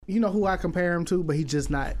you know who I compare him to, but he's just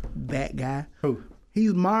not that guy. Who?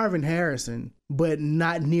 He's Marvin Harrison, but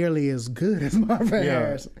not nearly as good as Marvin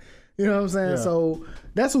Harrison. You know what I'm saying? Yeah. So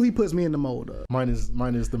that's who he puts me in the mold of. Mine is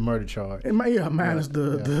the murder charge. Mine is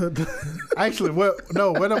the Actually, what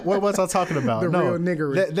was I talking about? The real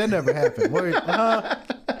niggery. That never happened.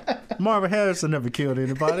 Marvin Harrison never killed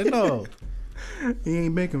anybody. No. He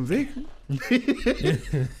ain't been convicted. Because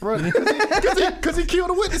he killed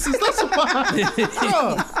the witnesses. That's why.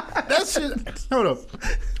 That shit. Hold up.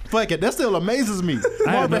 Fuck it. That still amazes me.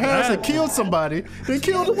 Marvin Harrison killed somebody, then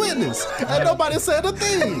killed a witness, and nobody said a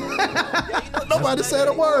thing. Nobody said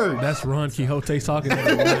a word. That's Ron Quixote talking.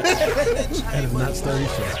 That is not Sturdy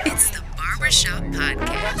Show. It's the Barbershop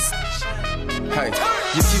Podcast. Hey,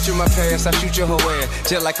 you future my past, I shoot your whole ass.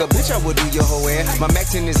 Just like a bitch, I would do your whole ass. My Mac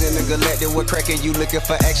 10 is in the galactic, what cracking? You looking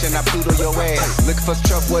for action, I Pluto your ass. Looking for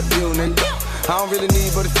truck, what do, nigga? I don't really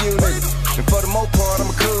need but a few niggas. And for the most part, I'm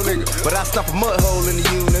a cool nigga. But I stomp a mud hole in the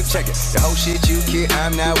unit. Check it. The whole shit you kid,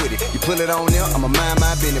 I'm not with it. You pull it on there, I'ma mind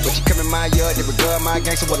my business. But you come in my yard, they regard my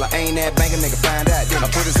gangster. Well, I ain't that banker, nigga, find out. Then I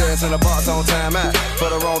put his ass in the box on time out. For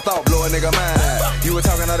the wrong thought, blow a nigga mind out. You were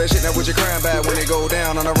talking all that shit, now what you crying about? When it go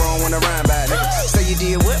down on the wrong, when the rhyme by, nigga. Say you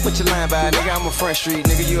did what you lying by, nigga. I'm a front street,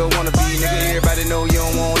 nigga. You don't wanna be, nigga. Everybody know you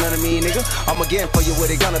don't want none of me, nigga. I'ma get for you what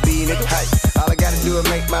it gonna be, nigga. Hey, all I gotta do is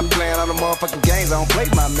make my plan on the motherfucking games. I don't play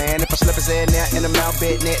my man. If I slip his head now in the mouth,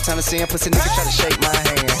 bed net, time to see him, pussy nigga try to shake my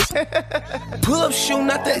hand. Pull up shooting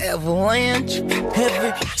out the avalanche.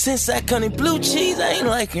 Ever since I come in blue cheese, I ain't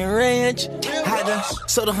liking ranch. I done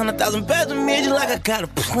sold 100,000 bags of midget like I got a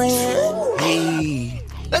plan. Hey,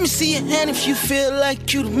 let me see your hand if you feel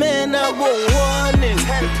like you the man. I want one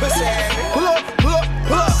nigga. Pull up, pull up,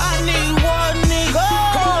 pull up. I need one nigga.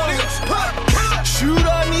 Come on, nigga. Shoot,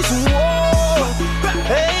 I need some war.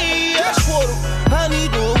 Hey, I swear to, I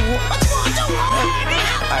need the war.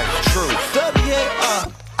 True.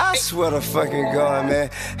 I swear to fucking God, man.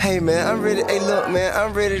 Hey, man, I'm ready. Hey, look, man,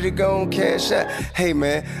 I'm ready to go and cash out. Hey,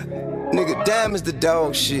 man, nigga, diamonds the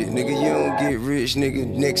dog shit. Nigga, you don't get rich, nigga,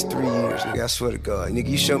 next 3 years. Nigga, I swear to God. Nigga,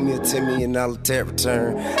 you show me a $10 million tax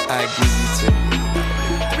return, I give you $10 million.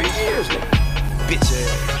 3 years, nigga. Bitch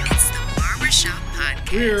ass. It's the Barbershop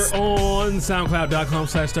Podcast. We're on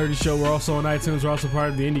SoundCloud.com/Sturdy Show. We're also on iTunes. We're also part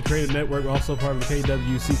of the Indie Creative Network. We're also part of the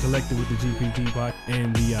KWC Collective with the GPT pod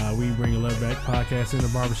and the We Bring a Love Back podcast in the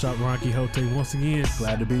Barbershop. Ron Quixote once again.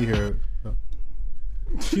 Glad to be here.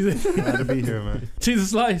 Glad to be here, man. Cheese and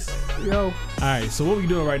Slice. Yo. All right, so what we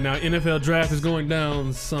doing right now? NFL draft is going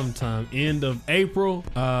down sometime end of April.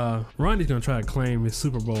 Ronnie's gonna try to claim his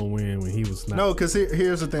Super Bowl win when he was not. No, because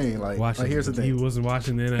here's the thing. Here's the thing. He wasn't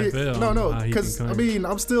watching the NFL. No, because I mean,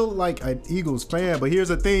 I'm still like an Eagles fan, but here's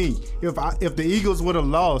the thing: if the Eagles would have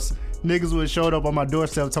lost, niggas would have showed up on my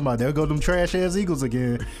doorstep talking about there go them trash ass Eagles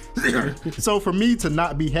again. So for me to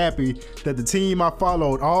not be happy that the team I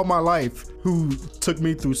followed all my life, who took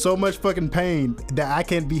me through so much fucking pain, that I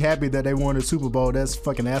can't be happy that they won the Super Bowl, that's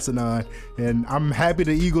fucking asinine. And I'm happy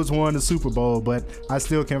the Eagles won the Super Bowl, but I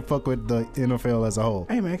still can't fuck with the NFL as a whole.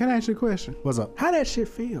 Hey man, can I ask you a question? What's up? How that shit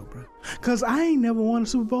feel, bro? Cause I ain't never won a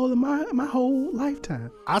Super Bowl in my whole lifetime.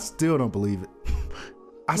 I still don't believe it.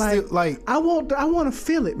 I want to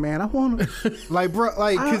feel it, man. I want to like, bro,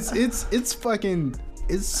 like, cause it's fucking,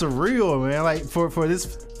 it's surreal, man. Like for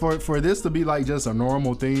this to be like just a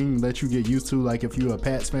normal thing that you get used to, like if you're a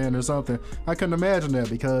Pats fan or something, I couldn't imagine that,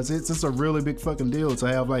 because it's a really big fucking deal to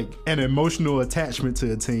have like an emotional attachment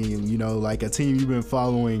to a team, you know, like a team you've been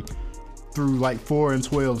following through like 4 and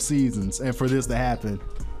 12 seasons, and for this to happen,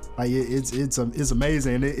 like it's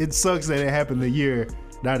amazing. It sucks that it happened the year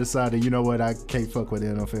that I decided, you know what, I can't fuck with the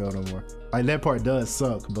NFL no more. Like that part does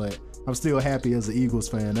suck, but I'm still happy as an Eagles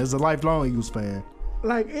fan, as a lifelong Eagles fan.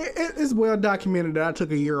 Like it's well documented that I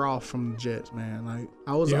took a year off from the Jets, man. Like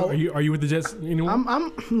I was. Yeah, are you with the Jets anymore?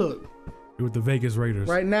 I'm look. You're with the Vegas Raiders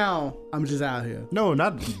right now. I'm just out here. No,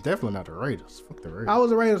 definitely not the Raiders. Fuck the Raiders. I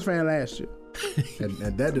was a Raiders fan last year, and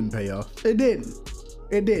that didn't pay off. It didn't.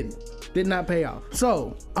 Did not pay off.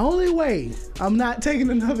 So only way I'm not taking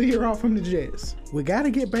another year off from the Jets, we got to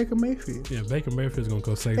get Baker Mayfield. Yeah, Baker Mayfield's gonna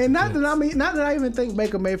go save. And not that I even think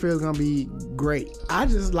Baker Mayfield's gonna be great. I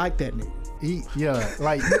just like that nigga.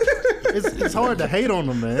 It's hard to hate on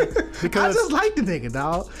him, man. Because I just like the nigga,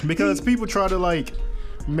 dog. Because people try to like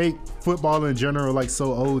make football in general like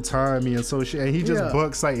so old timey and so shit, and he just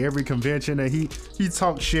bucks like every convention, and he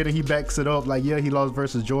talks shit and he backs it up. Like, yeah, he lost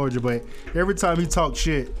versus Georgia, but every time he talks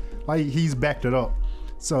shit, like he's backed it up.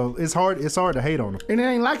 So it's hard to hate on him. And it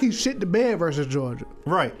ain't like he shit the bed versus Georgia.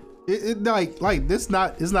 Right. It like this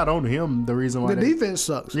it's not on him, the reason why the defense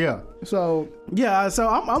sucks. Yeah. So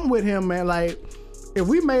I'm with him, man. Like if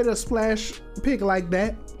we made a splash pick like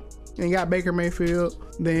that and got Baker Mayfield,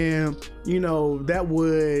 then that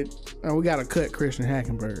would we gotta cut Christian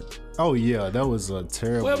Hackenberg. Oh yeah, that was a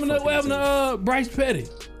terrible. What happened to Bryce Petty?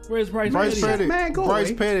 Where's Bryce Petty? Man, go Bryce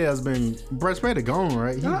away. Petty Bryce Petty gone,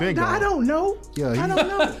 right? He been gone. I don't know. Yeah, I don't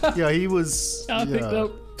know. Yeah, he was. I picked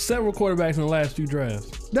up several quarterbacks in the last few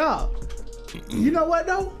drafts. Dog. You know what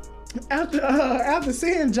though? After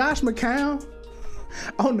seeing Josh McCown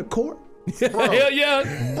on the court, Hell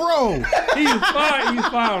yeah, bro. he's fine. He's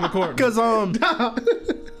fine on the court. Because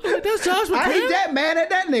That's Josh McCown. I ain't that mad at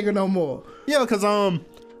that nigga no more. yeah, because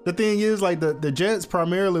the thing is, like, the Jets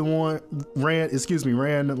primarily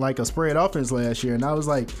ran like a spread offense last year, and I was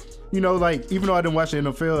like, like, even though I didn't watch the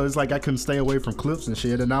NFL, it's like I couldn't stay away from clips and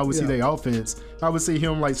shit, and I would see their offense. I would see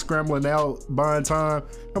him, like, scrambling out, buying time.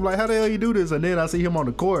 I'm like, how the hell you do this? And then I see him on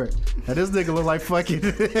the court, and this nigga look like fucking...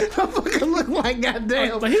 Fucking look like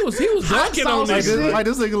goddamn. But he was dunking on like, niggas.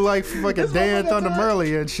 this nigga like fucking Dan Thunder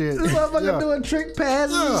Murley and shit. This motherfucker Yeah. doing trick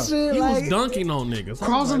passes and shit. He like, was dunking on niggas.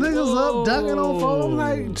 crossing niggas up, dunking on folks. I'm Whoa.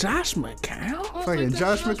 like, Josh McCown? Fucking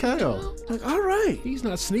Josh McCown. Like, all right. He's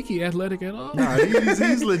not sneaky athletic at all. Nah,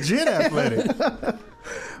 he's legit athletic.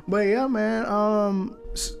 But yeah, man,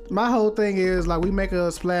 my whole thing is, like, we make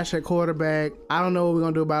a splash at quarterback. I don't know what we're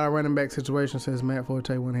gonna do about our running back situation since Matt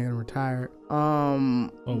Forte went ahead and retired. Oh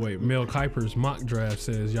wait, Mel Kiper's mock draft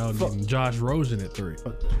says y'all getting Josh Rosen at 3.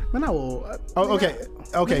 Man, I will. Oh, okay.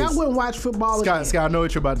 I wouldn't watch football again. Scott, I know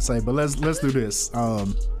what you're about to say, but let's do this.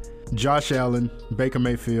 Josh Allen, Baker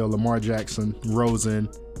Mayfield, Lamar Jackson, Rosen,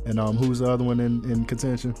 and who's the other one in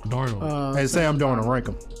contention? Darnold. And Sam Darnold, rank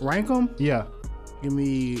them. Rank them? Yeah. Give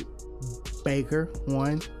me Baker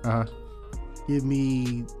 1. Give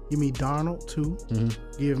me Darnold 2.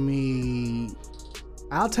 Give me.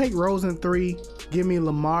 I'll take Rosen 3. Give me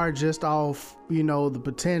Lamar just off the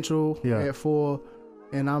potential at 4,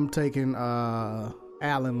 and I'm taking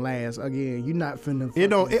Allen last. Again, you're not finna.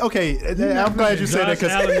 I'm glad you said that,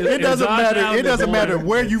 because it doesn't matter. It doesn't matter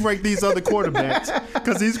where you rank these other quarterbacks,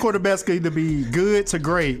 because these quarterbacks can either be good to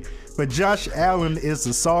great. But Josh Allen is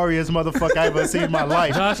the sorriest motherfucker I've ever seen in my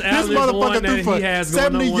life. Josh Allen is the one that he has going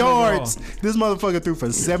 70 on yards. This motherfucker threw for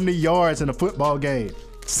 70 yards in a football game.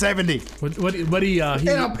 70. But he in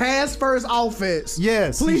a pass first offense.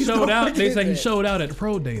 Yes. Please showed don't out. They forget say he that. showed out at the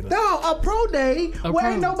pro day though. No, a pro day where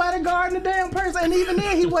ain't nobody guarding the damn person, and even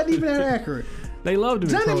then he wasn't even that accurate. They loved him.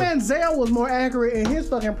 Johnny Manziel was more accurate in his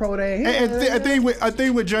fucking pro day. I think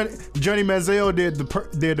with Johnny Manziel did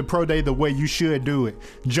the pro day the way you should do it.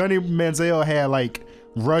 Johnny Manziel had like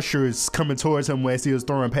rushers coming towards him as he was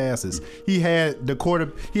throwing passes. He had the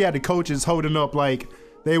coaches holding up like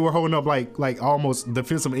almost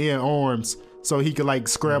defensive end arms so he could like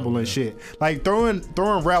scramble and shit. Like throwing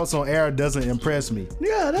routes on air doesn't impress me.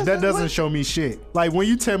 Yeah, that doesn't show me shit. Like when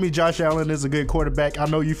you tell me Josh Allen is a good quarterback, I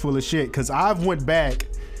know you full of shit, because I've went back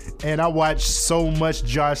and I watched so much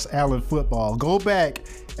Josh Allen football. Go back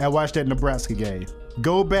and watch that Nebraska game.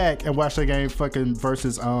 Go back and watch that game fucking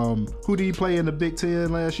versus who did he play in the Big Ten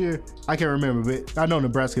last year? I can't remember, but I know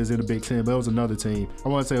Nebraska is in the Big Ten, but it was another team. I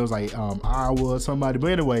want to say it was like Iowa or somebody.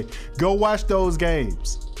 But anyway, go watch those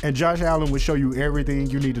games, and Josh Allen will show you everything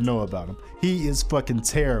you need to know about him. He is fucking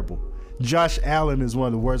terrible. Josh Allen is one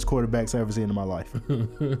of the worst quarterbacks I've ever seen in my life.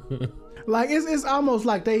 Like it's almost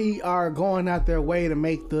like they are going out their way to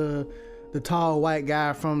make the tall white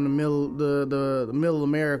guy from the middle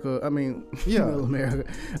America. I mean, middle America.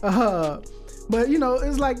 But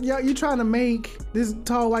it's like you're trying to make this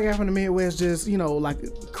tall white guy from the Midwest just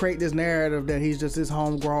like create this narrative that he's just this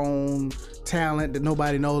homegrown talent that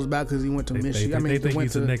nobody knows about because he went to Michigan. They think went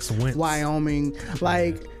he's to the next Wentz. Wyoming.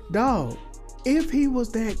 Like, dog, if he was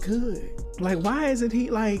that good, like, why isn't he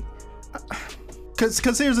like? Cause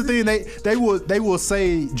here's the thing, they will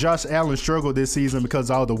say Josh Allen struggled this season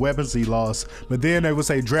because of all the weapons he lost, but then they will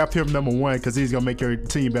say draft him number 1 because he's gonna make your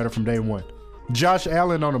team better from day 1. Josh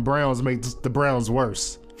Allen on the Browns makes the Browns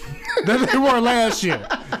worse than they were last year,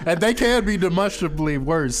 and they can be demonstrably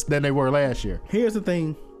worse than they were last year. Here's the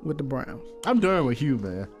thing with the Browns. I'm done with Hugh,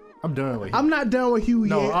 man. I'm done with Hugh. I'm not done with Hugh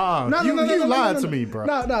yet. You lied to me, bro.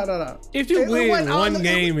 No. If you win one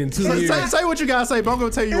game in 2 years, say what you gotta say, but I'm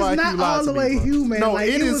gonna tell you why Hugh lied to me. It's not all the way Hugh, man. No, like,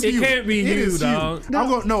 it is Hugh. It can't be Hugh, dog.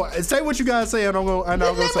 I'm gonna say what you gotta say, and I'm gonna say.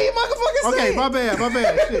 Let me motherfucking say Okay, it. my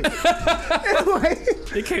bad. Shit. Anyway,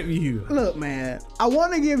 it can't be Hugh. look, man. I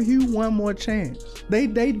want to give Hugh one more chance. They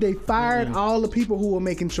fired all the people who were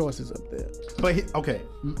making choices up there. But okay,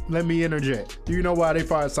 let me interject. Do you know why they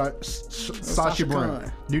fired Sashi Brown?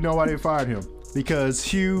 Khan. Do you know why they fired him? Because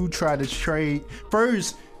Hugh tried to trade.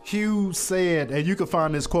 First, Hugh said, and you can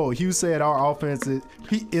find this quote. Hugh said our offense is,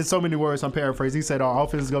 in so many words, I'm paraphrasing. He said our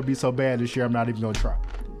offense is gonna be so bad this year, I'm not even gonna try.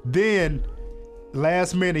 Then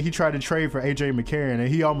last minute, he tried to trade for AJ McCarron, and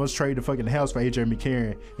he almost traded the fucking house for AJ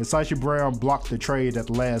McCarron. And Sashi Brown blocked the trade at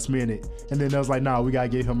the last minute. And then they was like, nah, we gotta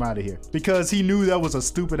get him out of here. Because he knew that was a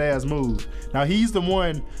stupid ass move. Now, he's the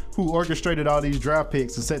one who orchestrated all these draft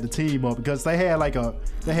picks to set the team up, because they had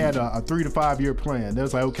a 3 to 5 year plan. They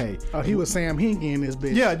was like, okay. Oh, he was Sam Hinkie in this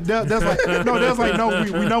bitch. Yeah,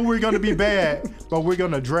 we know we're gonna be bad, but we're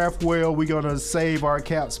gonna draft well, we're gonna save our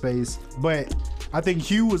cap space. But I think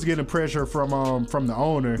Hugh was getting pressure from the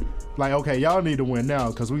owner, like, okay, y'all need to win now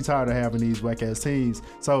because we tired of having these whack ass teams.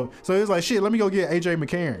 So it was like, shit, let me go get AJ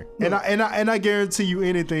McCarron, and I guarantee you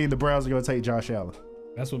anything, the Browns are gonna take Josh Allen.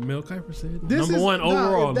 That's what Mel Kiper said. Number one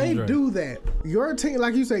overall. If they do that, your team,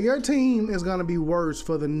 like you said, your team is gonna be worse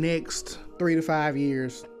for the next 3 to 5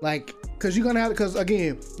 years. Like, because you're gonna have, because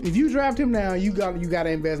again, if you draft him now, you gotta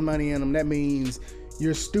invest money in him. That means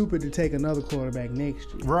you're stupid to take another quarterback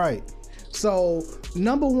next year. Right. So,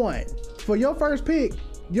 number one, for your first pick,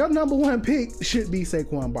 your number one pick should be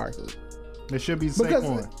Saquon Barkley. It should be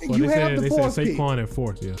Saquon. Because you have the fourth pick. Saquon at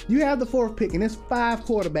fourth, yeah. You have the fourth pick, and there's 5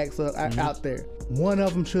 quarterbacks out there. One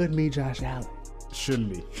of them shouldn't be Josh Allen. Shouldn't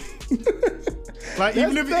be. Like,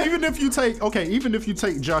 even if you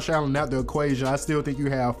take Josh Allen out the equation, I still think you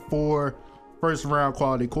have 4 first round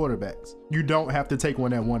quality quarterbacks. You don't have to take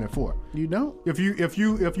one at 1 and 4. You don't. If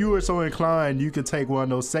you were so inclined, you could take one of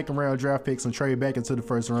those second round draft picks and trade back into the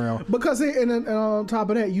first round. Because and on top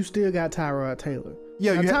of that, you still got Tyrod Taylor.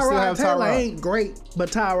 Yeah, now, you still have Taylor Tyrod. ain't great, but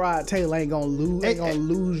Tyrod Taylor ain't gonna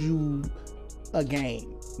lose you a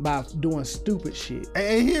game by doing stupid shit.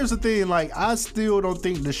 And here's the thing, like, I still don't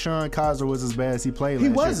think Deshaun Kaiser was as bad as he played last year.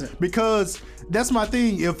 He wasn't. Because that's my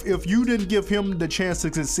thing. If you didn't give him the chance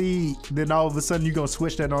to succeed, then all of a sudden you're going to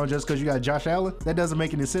switch that on just because you got Josh Allen? That doesn't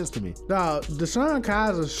make any sense to me. No, Deshaun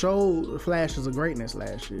Kaiser showed flashes of greatness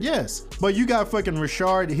last year. Yes, but you got fucking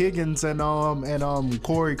Rashard Higgins and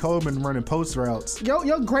Corey Coleman running post routes.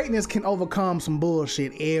 Your greatness can overcome some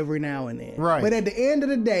bullshit every now and then. Right. But at the end of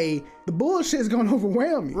the day, the bullshit is going to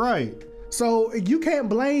overwhelm you. Right. So you can't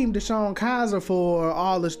blame Deshaun Kaiser for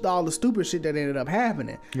all the stupid shit that ended up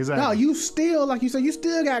happening. Exactly. No, you still, like you said, you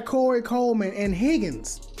still got Corey Coleman and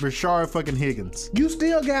Higgins. Rashard fucking Higgins. You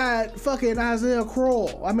still got fucking Isaiah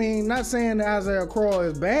Crowell. I mean, not saying that Isaiah Crowell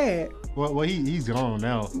is bad. Well, he's gone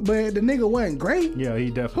now. But the nigga wasn't great. Yeah, he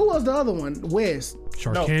definitely. Who was the other one? West.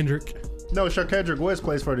 Kendrick. No, Kendrick West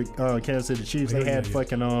plays for the Kansas City Chiefs. They had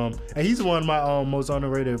fucking and he's one of my most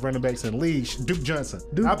underrated running backs in the league, Duke Johnson.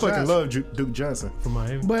 I fucking love Duke Johnson from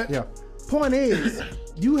Miami. But yeah, point is,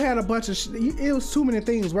 you had a bunch of it was too many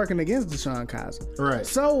things working against Deshaun Kaiser. Right.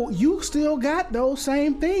 So you still got those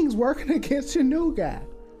same things working against your new guy.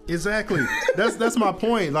 Exactly. That's my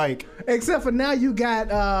point. Like, except for now you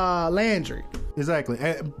got Landry. Exactly,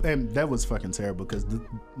 and that was fucking terrible because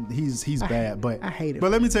he's bad. But I hate it. But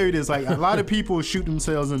let me tell you this: like, a lot of people shoot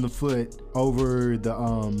themselves in the foot over the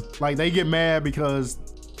like, they get mad because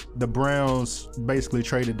the Browns basically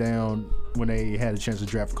traded down when they had a chance to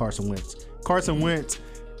draft Carson Wentz. Carson Wentz,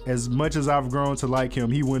 as much as I've grown to like him,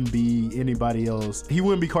 he wouldn't be anybody else. He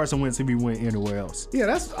wouldn't be Carson Wentz if he went anywhere else. Yeah,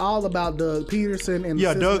 that's all about Doug Peterson and the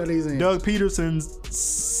system that he's in. Doug Peterson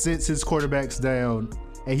sits his quarterbacks down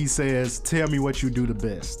and he says, "Tell me what you do the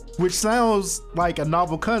best," which sounds like a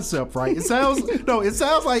novel concept, right? It sounds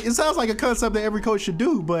like a concept that every coach should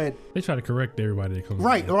do, but they try to correct everybody that comes.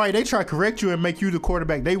 Right. They try to correct you and make you the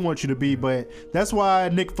quarterback they want you to be, but that's why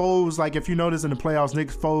Nick Foles, like, if you notice in the playoffs, Nick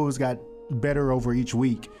Foles got better over each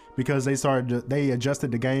week because they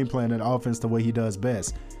adjusted the game plan and the offense the way he does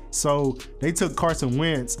best. So they took Carson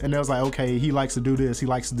Wentz and they was like, okay, he likes to do this, he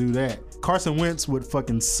likes to do that. Carson Wentz would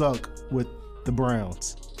fucking suck with the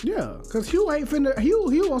Browns. Yeah, because Hugh ain't finna.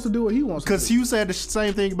 Hugh wants to do what he wants to do. Because Hugh said the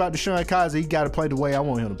same thing about Deshaun Kaiser. He got to play the way I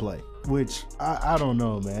want him to play, which I don't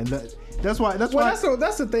know, man. That's why. That's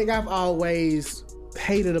the thing I've always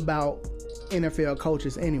hated about NFL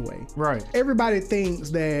coaches anyway. Right. Everybody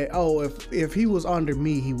thinks that, oh, if he was under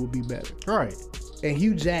me, he would be better. Right. And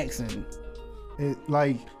Hugh Jackson.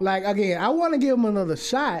 Like again, I want to give him another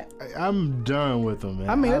shot. I'm done with him, man.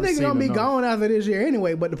 I mean, that nigga gonna be gone after this year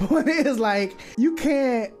anyway. But the point is, like, you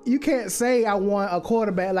can't say I want a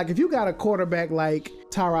quarterback. Like, if you got a quarterback like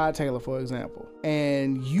Tyrod Taylor, for example,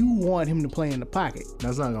 and you want him to play in the pocket,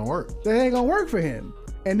 that's not gonna work. That ain't gonna work for him.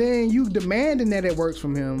 And then you demanding that it works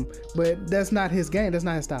from him, but that's not his game. That's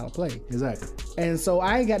not his style of play. Exactly. And so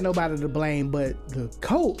I ain't got nobody to blame but the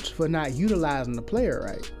coach for not utilizing the player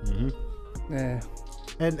right. Mm-hmm. Yeah.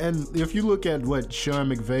 And if you look at what Sean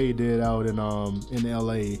McVay did out in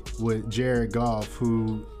LA with Jared Goff,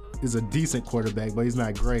 who is a decent quarterback, but he's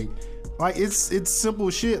not great. Like it's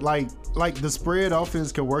simple shit. Like the spread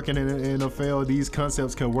offense can work in the NFL. These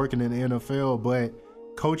concepts can work in the NFL, but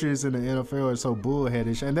coaches in the NFL are so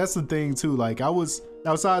bullheadish. And that's the thing too. Like I was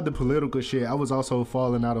outside the political shit, I was also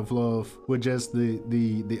falling out of love with just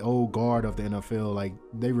the old guard of the NFL. Like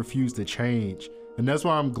they refuse to change. And that's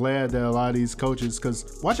why I'm glad that a lot of these coaches,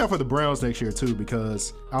 because watch out for the Browns next year too,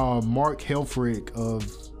 because Mark Helfrich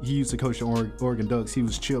he used to coach the Oregon Ducks. He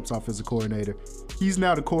was Chip's offensive coordinator. He's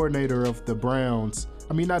now the coordinator of the Browns.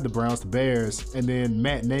 I mean, not the Browns, the Bears. And then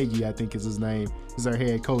Matt Nagy, I think is his name, is our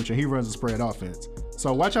head coach, and he runs a spread offense.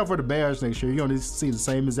 So watch out for the Bears next year. You're going to see the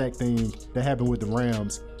same exact thing that happened with the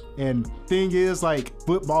Rams. And thing is, like,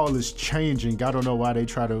 football is changing. I don't know why they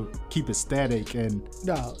try to keep it static. And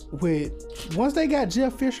once they got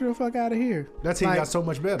Jeff Fisher the fuck out of here, that team got so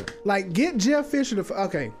much better. Like, get Jeff Fisher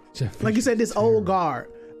like you said, this old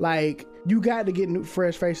guard. Like, you got to get new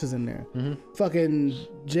fresh faces in there. Mm-hmm. Fucking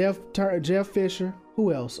Jeff Fisher.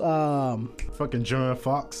 Who else? Fucking John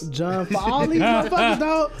Fox. All these motherfuckers,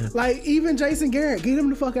 dog. Like, even Jason Garrett. Get him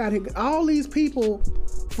the fuck out of here. All these people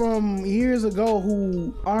from years ago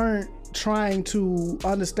who aren't trying to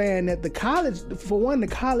understand that the college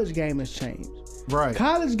game has changed. Right.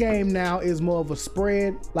 College game now is more of a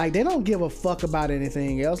spread. Like, they don't give a fuck about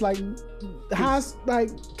anything else. Like, cause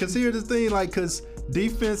here's the thing, like, cause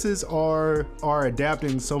defenses are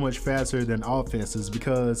adapting so much faster than offenses,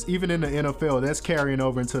 because even in the NFL, that's carrying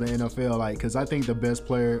over into the NFL. Like, because I think one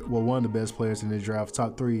of the best players in the draft,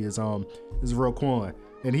 top 3, is Roquan.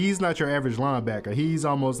 And he's not your average linebacker. He's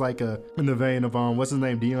almost like in the vein of what's his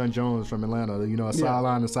name, Deion Jones from Atlanta. You know, a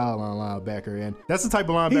sideline linebacker, and that's the type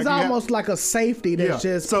of linebacker. He's almost like a safety that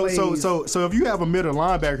just plays. So if you have a middle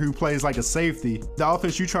linebacker who plays like a safety, the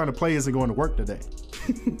offense you're trying to play isn't going to work today.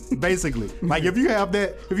 Basically, like if you have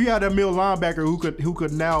that middle linebacker who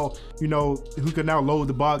could now load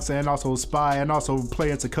the box and also spy and also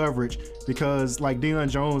play into coverage, because like Deion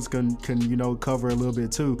Jones can cover a little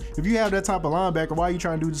bit too. If you have that type of linebacker, why are you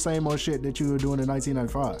trying to do the same old shit that you were doing in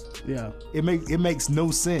 1995? Yeah, it makes no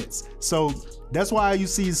sense. So that's why you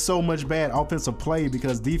see so much bad offensive play,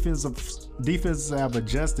 because defenses have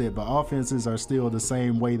adjusted, but offenses are still the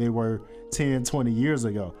same way they were 10, 20 years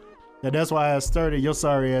ago. And that's why your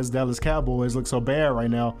sorry ass Dallas Cowboys look so bad right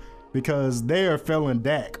now, because they are failing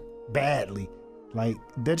Dak badly. Like,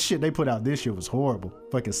 that shit they put out this year was horrible.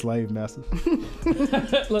 Fucking slave masters.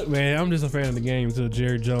 Look, man, I'm just a fan of the game until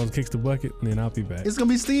Jerry Jones kicks the bucket, and then I'll be back. It's gonna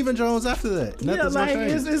be Steven Jones after that.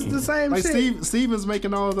 Nothing's it's the same like shit. Steven's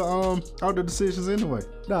making all the decisions anyway.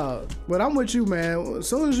 No, but I'm with you, man. As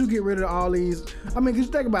soon as you get rid of all these, I mean, cause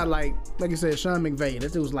you think about like you said, Sean McVay.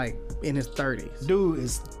 That dude was like in his 30s. Dude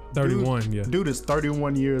is 31, Dude is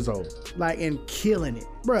 31 years old. Like, and killing it.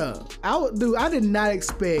 Bruh, I did not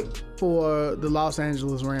expect for the Los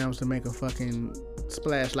Angeles Rams to make a fucking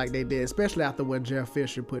splash like they did, especially after what Jeff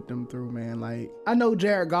Fisher put them through, man. Like, I know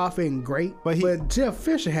Jared Goff ain't great, but Jeff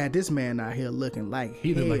Fisher had this man out here looking like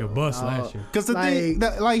he looked like a bust last year. Because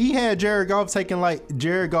he had Jared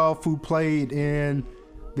Goff who played in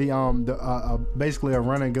the basically a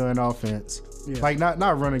run and gun offense. Yeah. Like not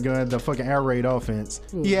run and gun, the fucking air raid offense.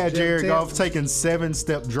 Ooh, he had Jared Goff taking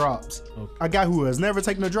 7-step drops. Okay. A guy who has never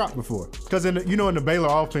taken a drop before. Because in the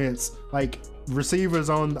Baylor offense, like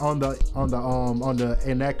receivers on the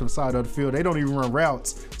inactive side of the field, they don't even run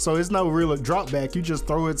routes. So it's no real drop back. You just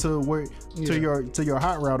throw it to your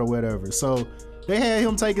hot route or whatever. So they had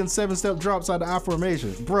him taking 7-step drops out of I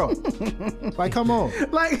formation, bro. Like, come on.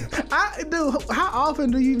 Like, how often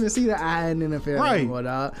do you even see the I in the NFL anymore,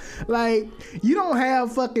 dog? Like, you don't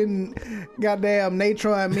have fucking goddamn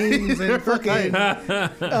Natron Means and fucking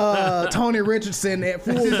Tony Richardson at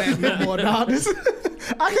fullback anymore, dog.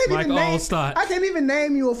 I can't even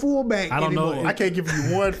name you a fullback. I don't know. I can't give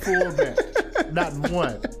you one fullback. Not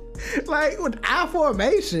one. Like, with I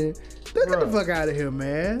formation. Get the fuck out of here,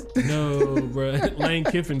 man. No, bro. Lane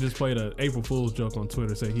Kiffin just played an April Fool's joke on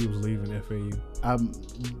Twitter, said he was leaving FAU. I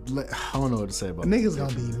don't know what to say about that. Niggas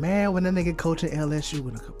gonna be mad when that nigga coaching LSU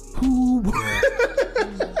with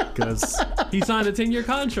Because he signed a 10-year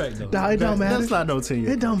contract, though. No, it don't matter. That's not no 10-year.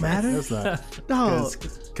 It don't matter. That's not.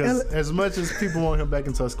 Because as much as people want him back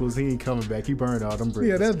in Tuscaloosa, he ain't coming back. He burned all them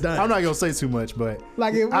bridges. Yeah, that's done. I'm not gonna say too much, but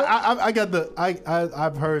like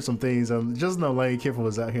I've heard some things. Just know Lane Kiffin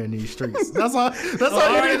was out here in these streets. That's all. That's all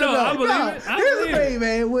I need to know. I believe it. Here's the thing,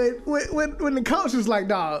 man. When the coach is like,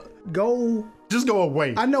 dog, go Just go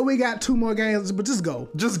away. I know we got 2 more games, but just go.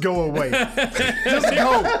 Just go away. Just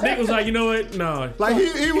go. Nick was like, you know what? No. Like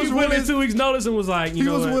he was willing 2 weeks notice and was like, he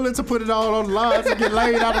was willing to put it all on the line to get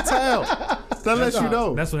laid out of town. That lets you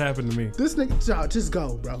know. That's what happened to me. This nigga, just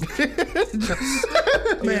go, bro.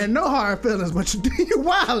 Man, no hard feelings, but you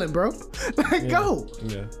wildin', bro. Like, go.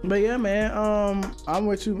 Yeah. But yeah, man, I'm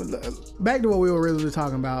with you. Back to what we were really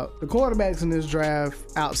talking about. The quarterbacks in this draft,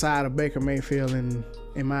 outside of Baker Mayfield and,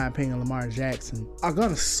 in my opinion, Lamar Jackson, are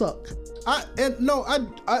gonna suck.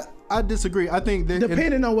 I disagree. I think that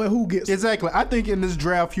depending on who gets exactly. I think in this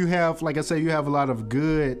draft you have, like I say, you have a lot of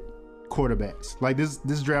good quarterbacks. Like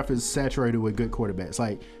this draft is saturated with good quarterbacks.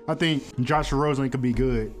 Like I think Josh Rosen could be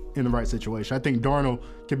good in the right situation. I think Darnold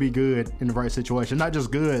could be good in the right situation. Not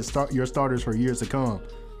just good, your starters for years to come.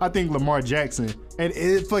 I think Lamar Jackson, and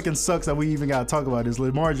it fucking sucks that we even gotta talk about this.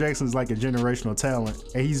 Lamar Jackson is like a generational talent,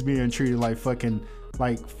 and he's being treated like fucking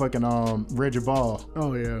Reggie Ball.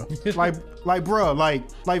 Oh yeah. like bro, like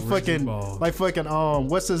fucking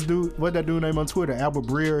what's this dude? What that dude name on Twitter? Albert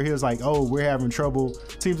Breer. He was like, oh,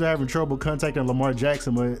 teams are having trouble contacting Lamar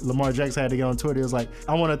Jackson, but Lamar Jackson had to get on Twitter. He was like,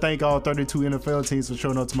 I want to thank all 32 NFL teams for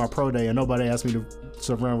showing up to my pro day, and nobody asked me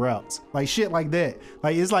to run routes. Like shit like that.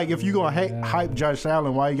 Like it's like if you gonna hype Josh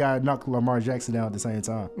Allen, why you gotta knock Lamar Jackson down at the same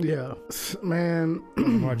time? Yeah, man.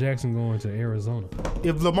 Lamar Jackson going to Arizona.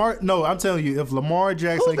 I'm telling you, if Lamar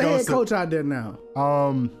Jackson who's the head coach out there now?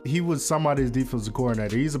 He was somebody's defensive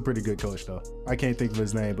coordinator. He's a pretty good coach though. I can't think of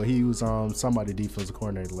his name, but he was somebody's defensive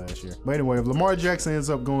coordinator last year. But anyway, if Lamar Jackson ends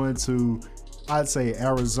up going to, I'd say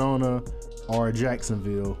Arizona or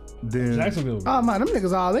Jacksonville, then Jacksonville. Oh man, them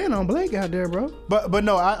niggas all in on Blake out there, bro. But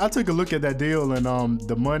no, I took a look at that deal, and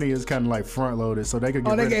the money is kind of like front loaded, so they could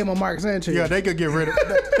get they gave him Mark Sanchez. Yeah, they could get rid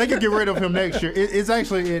of him next year. It's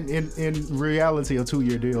actually in reality a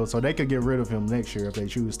 2-year deal, so they could get rid of him next year if they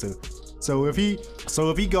choose to. So if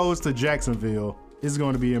he goes to Jacksonville, it's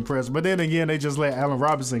going to be impressive. But then again, they just let Allen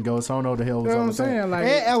Robinson go, so I don't know the hell was up with that. Like,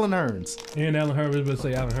 and Allen Hurns. And Allen Hurns, but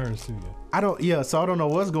say Allen Hurns too. Yeah. So I don't know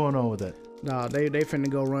what's going on with that. No, they finna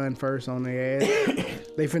go run first on their ass.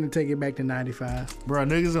 They finna take it back to 95. Bro,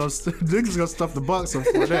 niggas gonna stuff the Bucks up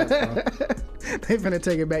for that, bro. They finna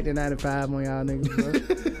take it back to 95 on y'all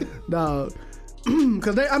niggas, bro. Dog.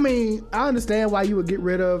 Cause I understand why you would get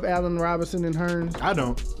rid of Allen Robinson and Hurns. I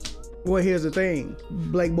don't. Well, here's the thing: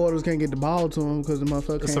 Blake Bortles can't get the ball to him because the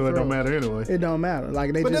motherfucker can't So it throw. don't matter anyway. It don't matter.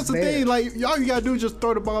 Like but that's the thing. Like all you gotta do is just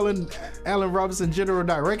throw the ball in Allen Robinson's general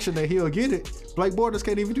direction, and he'll get it. Blake Bortles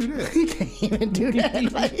can't even do that. He can't even do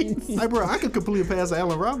that. Like bro, I could completely pass to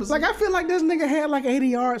Allen Robinson. Like I feel like this nigga had like 80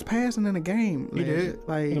 yards passing in a game. He did.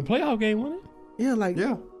 Like in a playoff game, wasn't it? Yeah. Like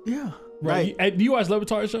yeah. Right. Hey, do you watch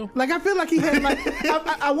Levitard show? Like I feel like he had like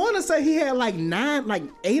I want to say he had like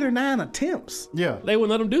 8 or 9 attempts. Yeah. They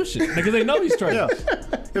wouldn't let him do shit because they know he's trash. Yeah.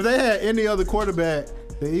 If they had any other quarterback,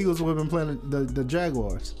 the Eagles would have been playing the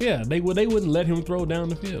Jaguars. Yeah, they wouldn't let him throw down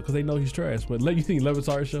the field because they know he's trash. But you think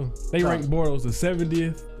Levitard show? They ranked Bortles the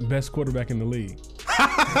 70th best quarterback in the league.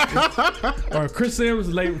 Or Chris Sims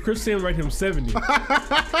ranked him 70th.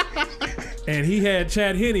 And he had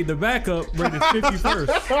Chad Henne, the backup, rated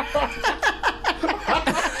 51st.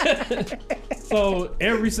 So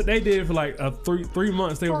they did for like 3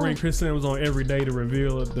 months. They would bring Chris Sims on every day to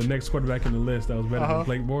reveal the next quarterback in the list that was better than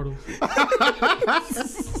Blake Bortles.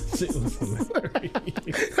 Shit was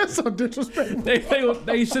hilarious. That's so disrespectful. They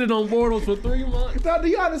shitted on Bortles for 3 months. Now, do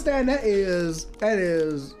you understand that is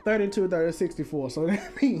 32, 30, 64? So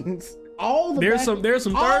that means there's some third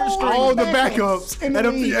string. All the backups and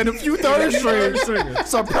a few third strings.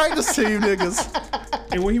 Some practice team niggas.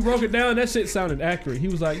 And when he broke it down, that shit sounded accurate. He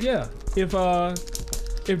was like, yeah, if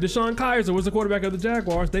DeShone Kizer was the quarterback of the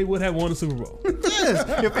Jaguars, they would have won the Super Bowl.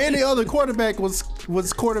 Yes. If any other quarterback was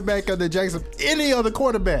quarterback of the Jackson, any other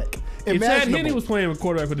quarterback. If Chad Henne was playing with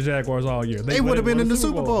quarterback for the Jaguars all year, they would have been in the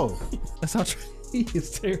Super Bowl. That's how he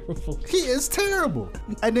is terrible. He is terrible.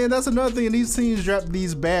 And then that's another thing. These teams draft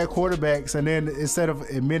these bad quarterbacks, and then instead of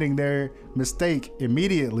admitting their mistake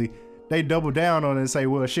immediately, they double down on it and say,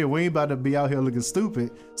 well, shit, we ain't about to be out here looking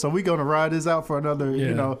stupid, so we gonna ride this out for another,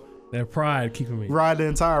 that pride keeping me. Ride the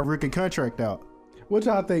entire rookie contract out. What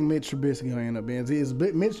y'all think Mitch Trubisky gonna end up being? Is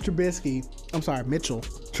Mitchell Trubisky?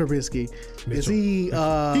 Is he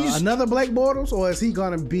another Blake Bortles, or is he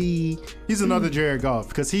gonna be? He's another Jared Goff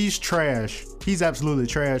because he's trash. He's absolutely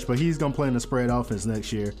trash, but he's gonna play in the spread offense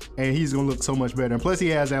next year, and he's gonna look so much better. And plus, he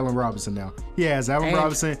has Allen Robinson now. He has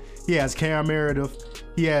Robinson. He has Cam Meredith.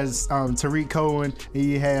 He has Tariq Cohen.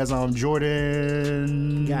 He has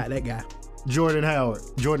Jordan. That guy. Jordan Howard.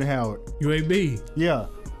 UAB. Yeah.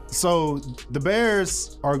 So the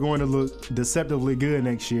Bears are going to look deceptively good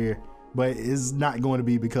next year but it's not going to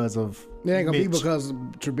be because of It ain't gonna Mitch. be because of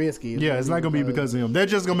Trubisky. Yeah, it's not gonna be because of him. They're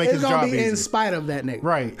just gonna make his It's job gonna be easier. in spite of that nigga.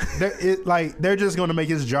 Right. They're just gonna make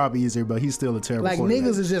his job easier, but he's still a terrible Like quarterback.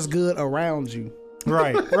 niggas is just good around you.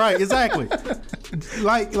 Right, exactly.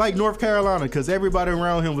 like North Carolina, because everybody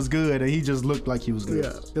around him was good, and he just looked like he was good.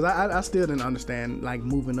 Yeah, because I still didn't understand like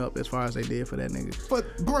moving up as far as they did for that nigga.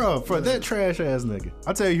 But bro, for that trash ass nigga,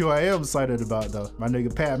 I tell you who I am excited about though. My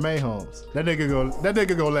nigga Pat Mahomes. That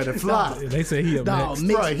nigga go let it fly. They say he up Dog,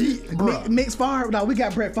 next. Mix Favre. No, we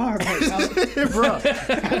got Brett Favre. Bro,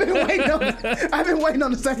 I've been waiting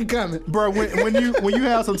on the second coming. bro, when you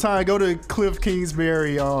have some time, go to Cliff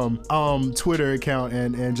Kingsbury Twitter account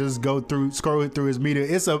and just scroll through his media.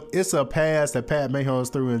 It's a pass that Pat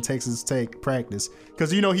Mahomes threw in Texas Tech practice,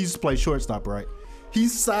 because he used to play shortstop, right? He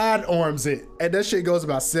sidearms it, and that shit goes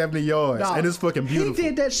about 70 yards, Dog, and it's fucking beautiful. He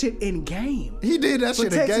did that shit in game. He did that For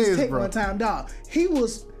shit in Texas games, Tech bro. one time, dog. He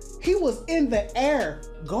was in the air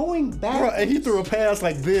going back. Bro, and he threw a pass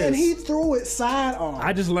like this. And he threw it sidearm.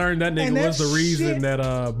 I just learned that And nigga was that the reason shit-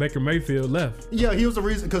 that Baker Mayfield left. Yeah, he was the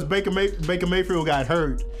reason, because Baker Mayfield got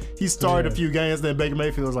hurt. He started a few games, then Baker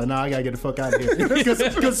Mayfield was like, nah, I gotta get the fuck out of here.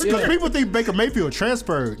 Because people think Baker Mayfield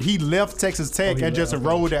transferred. He left Texas Tech and just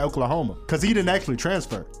enrolled at Oklahoma, because he didn't actually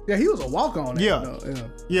transfer. Yeah, he was a walk on. Yeah.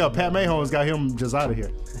 Yeah, Pat Mahomes got him just out of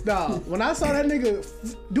here. Dog, when I saw that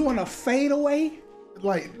nigga doing a fadeaway,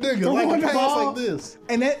 Like, nigga, throwing like a the pass ball, like this.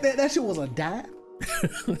 and that shit was a dive.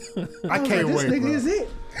 I can't This wait, nigga bro. is it.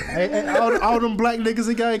 And all them black niggas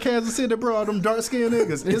he got in Kansas City, bro, all them dark skinned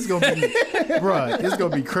niggas. It's gonna be, bro, it's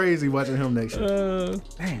gonna be crazy watching him next year.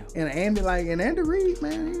 Damn. And Andy Reid,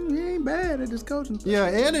 man, he ain't bad at this coaching. Yeah,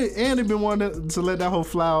 Andy been wanting to let that whole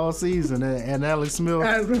fly all season, and Alex Smith,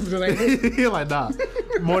 he like, nah,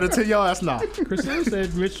 more than 10 yards, nah. Chris Hill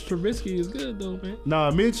said Mitch Trubisky is good though, man. Nah,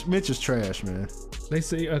 Mitch is trash, man. They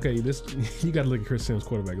say, okay, you got to look at Chris Sims'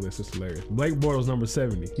 quarterback list. It's hilarious. Blake Bortles, number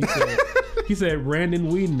 70. He said Brandon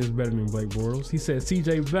Whedon is better than Blake Bortles. He said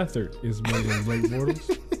C.J. Beathard is better than Blake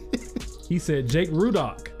Bortles. He said Jake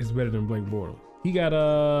Rudock is better than Blake Bortles. He got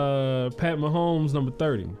Pat Mahomes, number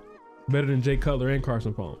 30, better than Jay Cutler and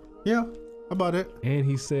Carson Palmer. Yeah, how about it? And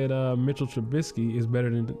he said Mitchell Trubisky is better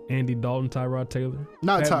than Andy Dalton, Tyrod Taylor,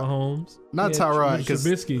 Not Pat Mahomes. not Tyrod, Mitchell 'cause-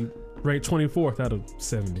 Trubisky ranked 24th out of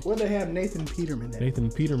 70. What they have Nathan Peterman at? Nathan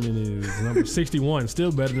Peterman is number 61,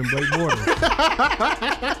 still better than Blake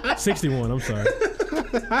Bortles. 61, I'm sorry.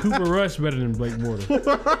 Cooper Rush better than Blake Bortles.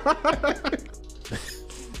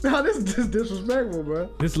 No, this is disrespectful, bro.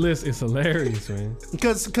 This list is hilarious, man.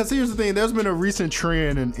 Because here's the thing, there's been a recent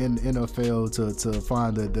trend in NFL to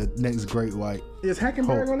find the next great white. Is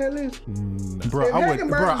Hackenberg on that list? Bro, If I Hackenberg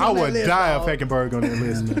was on would that list, die dog. if Hackenberg on that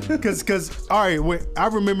list. Because all right, I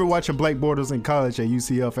remember watching Blake Bortles in college at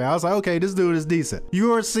UCF, and I was like, okay, this dude is decent.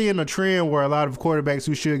 You are seeing a trend where a lot of quarterbacks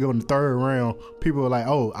who should go in the third round, people are like,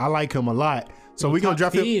 oh, I like him a lot. So we're gonna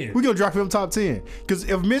Top drop 10. him. We're gonna drop him top 10. Because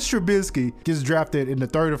if Mitch Trubisky gets drafted in the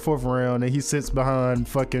third or fourth round and he sits behind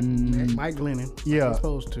fucking Mike Glennon. Yeah. He's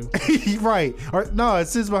supposed to. right, or no, it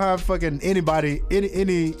sits behind fucking anybody,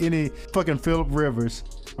 any fucking Phillip Rivers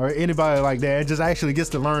or anybody like that, and just actually gets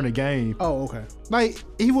to learn the game. Oh, okay. Like,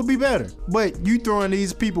 he would be better. But you throwing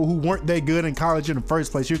these people who weren't that good in college in the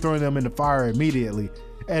first place, you're throwing them in the fire immediately,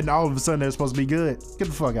 and all of a sudden they're supposed to be good. Get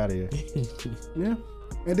the fuck out of here. Yeah.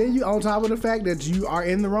 And then you, on top of the fact that you are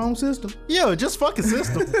in the wrong system. Yo, just fucking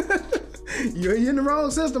system. You're in the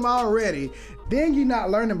wrong system already. Then you're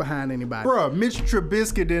not learning behind anybody. Bro, Mitch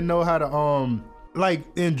Trubisky didn't know how to like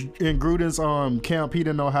in Gruden's camp, he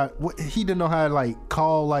didn't know how to like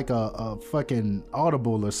call like a fucking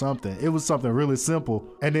audible or something. It was something really simple.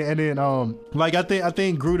 And then like I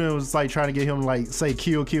think Gruden was like trying to get him to like say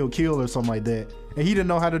kill or something like that. And he didn't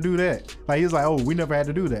know how to do that. Like, he was like, oh, we never had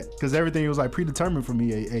to do that. Because everything was like predetermined for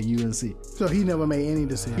me at UNC. So he never made any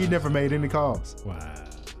decisions. He never made any calls. Wow.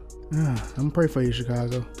 I'm gonna pray for you,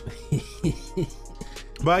 Chicago.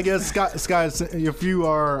 But I guess, Scott, if you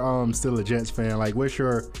are still a Jets fan, like, what's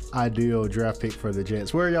your ideal draft pick for the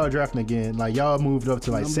Jets? Where are y'all drafting again? Like, y'all moved up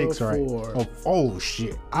to like Number 6, right? 4. Oh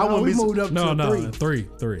shit. We moved up to 3.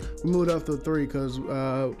 3. We moved up to 3 because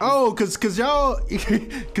cause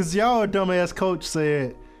y'all dumbass coach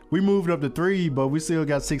said we moved up to 3, but we still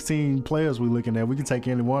got 16 players we looking at. We can take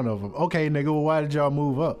any one of them. Okay, nigga, well, why did y'all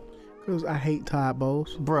move up? because I hate Todd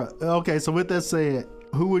Bowles. Bruh, okay, so with that said,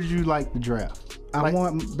 who would you like to draft? I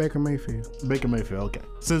want Baker Mayfield. Baker Mayfield, okay.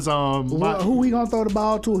 Since who we gonna throw the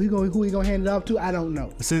ball to? Who we gonna hand it off to? I don't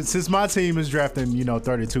know. Since my team is drafting,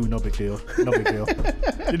 32, no big deal. No big deal.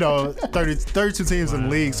 32 teams in the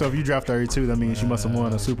league, so if you draft 32, that means you must have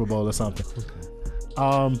won a Super Bowl or something.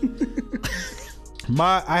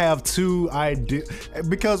 I have two ideas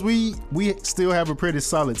because we still have a pretty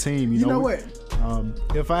solid team. You know what?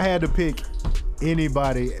 If I had to pick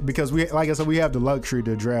anybody, because we, like I said, we have the luxury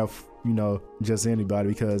to draft, just anybody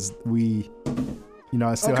because we,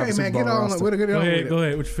 I still have a Super Bowl roster. Go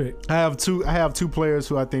ahead. Which pick? I have two players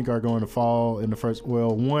who I think are going to fall in the first.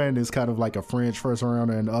 Well, one is kind of like a fringe first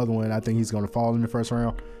rounder, and the other one I think he's going to fall in the first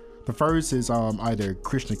round. The first is either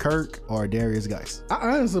Christian Kirk or Darius Geis. I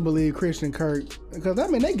honestly believe Christian Kirk because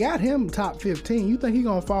they got him top 15. You think he's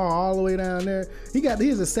gonna fall all the way down there?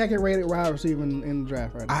 He's a second rated wide receiver in the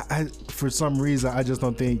draft right now. I for some reason I just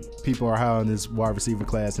don't think people are high on this wide receiver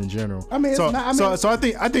class in general. I think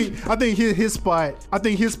his spot. I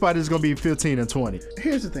think his spot is gonna be 15 and 20.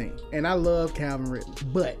 Here's the thing, and I love Calvin Ridley,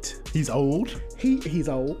 but he's old. He's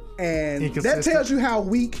old, and that tells you how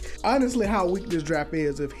weak this draft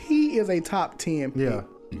is. If he is a top 10 pick,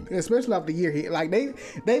 especially after the year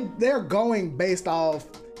they're going based off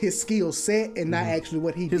his skill set and not actually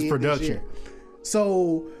what he did production. This year.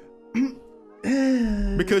 So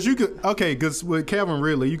because because with Calvin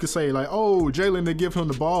Ridley, you could say like, oh, Jalen didn't give him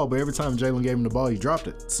the ball, but every time Jalen gave him the ball, he dropped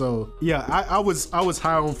it. So yeah, I was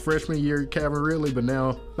high on freshman year Calvin Ridley, but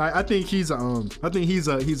now I think he's a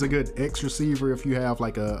good X receiver if you have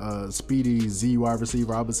like a speedy Z wide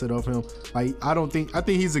receiver opposite of him. Like I think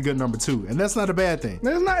he's a good number 2, and that's not a bad thing.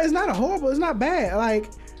 It's not bad.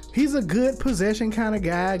 Like he's a good possession kind of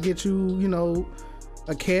guy, get you,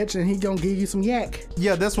 a catch, and he gonna give you some yak.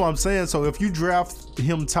 Yeah, that's what I'm saying. So if you draft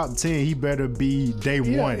him top 10, he better be day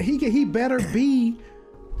one. He better be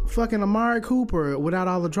fucking Amari Cooper without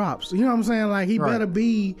all the drops. You know what I'm saying? Like he better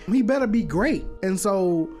be great. And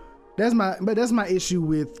so that's my issue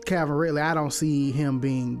with Calvin Ridley. I don't see him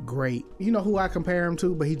being great. You know who I compare him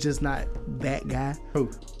to, but he's just not that guy. Who?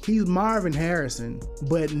 He's Marvin Harrison,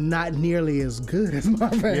 but not nearly as good as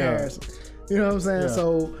Marvin Harrison. You know what I'm saying? Yeah.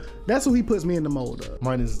 So that's who he puts me in the mold of.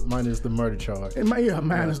 Mine is the murder charge.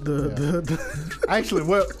 Mine is the Actually,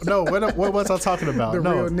 what was I talking about? The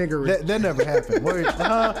real niggery. That never happened.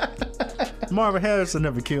 Marvin Harrison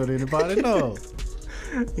never killed anybody. No.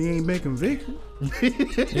 He ain't been convicted. Because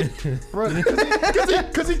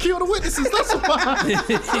he killed the witnesses. That's why.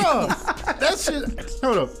 That shit.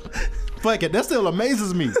 Hold up. Fuck it, that still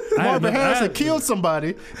amazes me. Marvin Harrison killed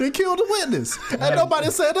somebody, then killed a witness, and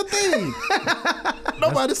nobody said a thing.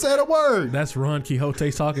 Nobody said a word. That's Ron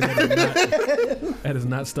Quixote talking. That is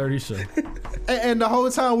not Sturdy Show. And the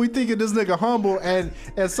whole time we thinking this nigga humble, and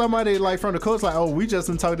somebody like from the coach like, oh, we just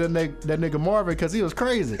didn't talk to that nigga Marvin because he was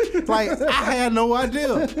crazy. Like I had no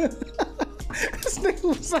idea. This nigga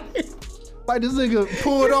was like this nigga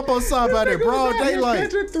pulled up on somebody broad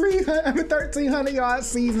daylight. 1,300 yard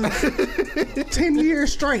season, 10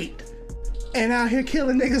 years straight, and out here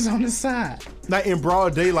killing niggas on the side. Like in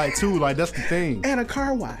broad daylight too. Like that's the thing. At a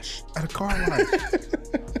car wash.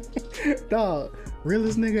 Dog,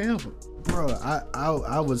 realest nigga ever. Bro,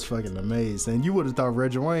 I was fucking amazed, and you would have thought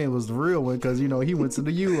Reggie Wayne was the real one because he went to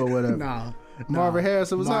the U or whatever. No, Marvin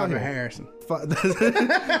Harrison was out here. Marvin Harrison.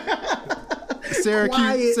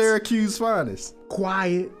 Syracuse finest.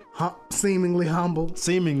 Quiet, seemingly humble.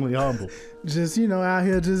 Just, out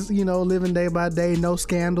here just, living day by day, no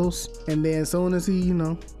scandals. And then as soon as he,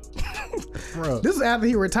 Bro. This is after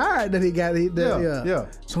he retired that he got yeah.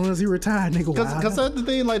 As soon as he retired, nigga, because that's the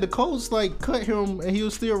thing, like the Colts cut him and he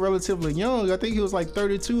was still relatively young. I think he was like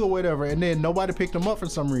 32 or whatever, and then nobody picked him up for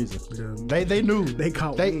some reason. Yeah. They knew they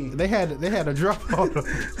had a drop on him.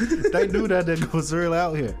 They knew that nigga was real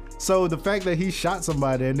out here. So the fact that he shot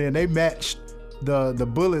somebody and then they matched the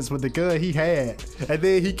bullets with the gun he had, and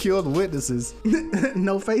then he killed witnesses.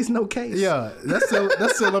 No face, no case. Yeah,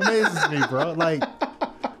 that still amazes me, bro. Like,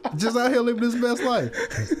 just out here living his best life.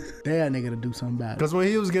 Damn, nigga, to do something about it. Because when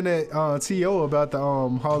he was getting at T.O. about the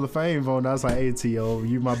Hall of Fame vote, I was like, hey, T.O.,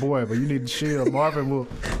 you my boy, but you need to chill.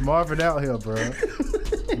 Marvin out here, bro.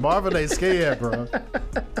 Marvin ain't scared, bro.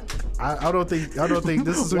 I don't think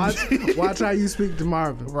this is watch how you speak to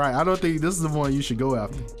Marvin. Right, I don't think this is the one you should go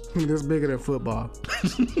after. This bigger than football.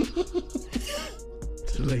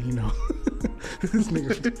 To let you know. This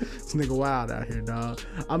nigga wild out here, dog.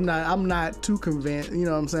 I'm not too convinced. You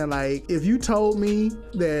know what I'm saying? Like, if you told me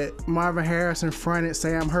that Marvin Harrison fronted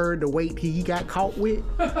Sam Hurd the weight he got caught with,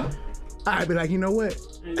 I'd be like, you know what?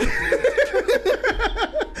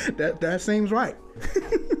 That seems right.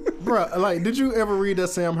 Bro, like, did you ever read that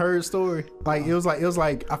Sam Hurd story? Like, it was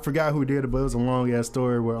like I forgot who did it, but it was a long ass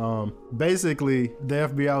story where basically the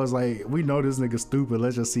FBI was like, we know this nigga stupid,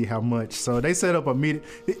 let's just see how much. So they set up a meeting.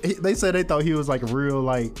 They said they thought he was like a real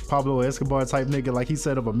like Pablo Escobar type nigga. Like he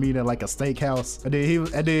set up a meeting at like a steakhouse, and then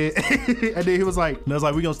he he was like,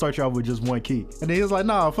 we gonna start you off with just one key. And then he was like,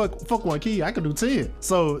 nah, fuck one key, I can do 10.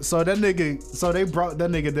 So they brought that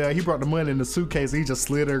nigga there. He brought the money in the suitcase. And he just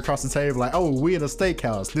slid it across the table like, oh, we in a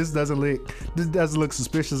steakhouse. This doesn't look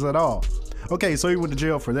suspicious at all. Okay, so he went to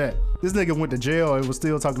jail for that. This nigga went to jail and was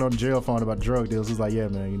still talking on the jail phone about drug deals. He's like, yeah,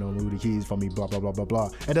 man, move the keys for me, blah, blah, blah, blah,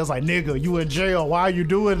 blah. And they was like, nigga, you in jail. Why are you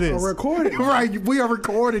doing this? We're recording. Right, we are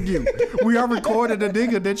recording you. We are recording the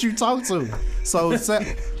nigga that you talked to.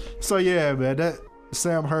 So yeah, man, that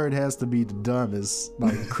Sam Hurd has to be the dumbest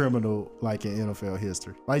like criminal like in NFL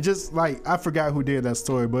history. Like just like I forgot who did that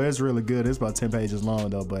story, but it's really good. It's about 10 pages long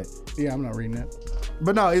though. But yeah, I'm not reading that.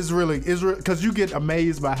 But no, it's really because you get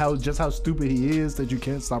amazed by how stupid he is that you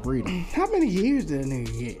can't stop reading. How many years did a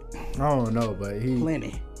nigga get? I don't know, but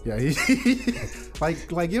plenty. Yeah, he like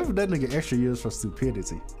give that nigga extra years for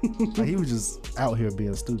stupidity. Like he was just out here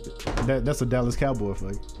being stupid. That's a Dallas Cowboy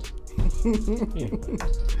for you. Anyway,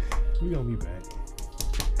 we gonna be back.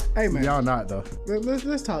 Hey man, y'all not though.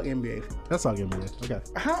 Let's talk NBA. Let's talk NBA. Okay.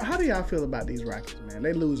 How do y'all feel about these Rockets, man?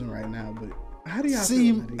 They losing right now, but how do y'all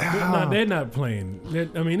feel about these? They're not playing.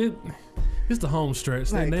 It's the home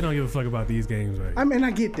stretch. Like, they don't give a fuck about these games, right? I mean,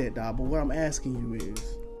 I get that, dog. But what I'm asking you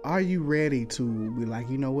is, are you ready to be like,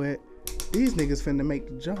 you know what? These niggas finna make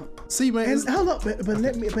the jump. See, man. And hold up, but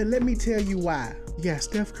let me tell you why. Yeah,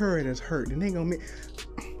 Steph Curry that's hurt, and they gonna make.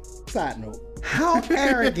 Side note: how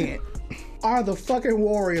arrogant are the fucking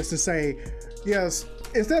Warriors to say, yes,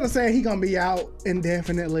 instead of saying he gonna be out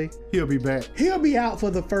indefinitely, he'll be back. He'll be out for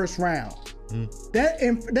the first round.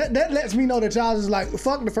 That lets me know that y'all just like,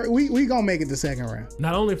 fuck the first. We gonna make it the second round.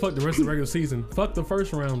 Not only fuck the rest of the regular season, fuck the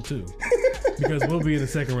first round too. Because we'll be in the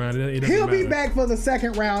second round. He'll be back for the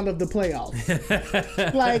second round of the playoffs.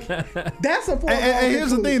 Like, that's a point. And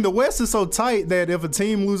here's the thing: the West is so tight that if a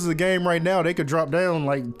team loses a game right now, they could drop down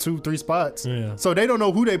like 2-3 spots. Yeah. So they don't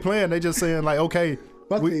know who they playing. They just saying like, okay,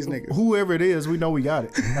 fuck these niggas. Whoever it is, we know we got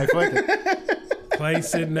it. Like, fuck it. Clay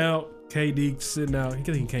sitting out. KD sitting out. He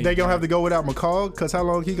can't. They gonna have to go without McCall because how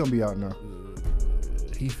long he gonna be out now?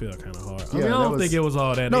 He fell kind of hard. I don't think it was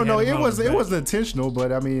all that. No, it wasn't intentional,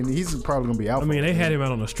 but I mean, he's probably gonna be out. I mean, they had him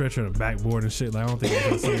out on a stretcher and a backboard and shit. Like, I don't think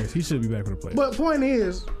it was that serious. He should be back for the play. But point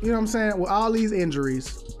is, you know what I'm saying? With all these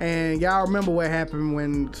injuries, and y'all remember what happened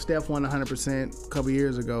when Steph won 100% a couple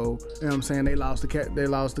years ago? You know what I'm saying? They lost to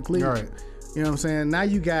Cleveland. All right. You know what I'm saying? Now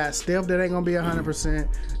you got Steph that ain't gonna be 100%.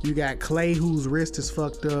 You got Clay whose wrist is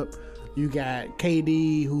fucked up. You got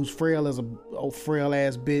KD who's frail as a frail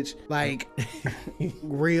ass bitch. Like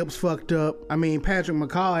ribs fucked up. I mean, Patrick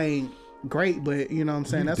McCaw ain't great, but you know what I'm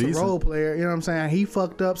saying? That's decent. A role player. You know what I'm saying? He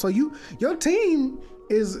fucked up. So your team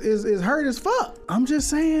is hurt as fuck. I'm just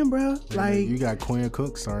saying, bro. Like, you got Quinn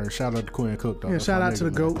Cook, sorry. Shout out to Quinn Cook, though. Yeah, shout out to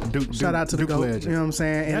the GOAT. Shout out to the GOAT. Legend. You know what I'm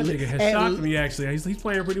saying? That nigga has shocked me, actually. He's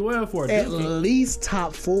playing pretty well for it. At least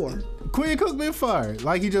top 4. Quinn Cook been fired.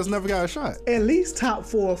 Like, he just never got a shot. At least top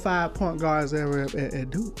 4 or 5 point guards ever at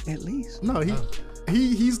Duke. At least. No,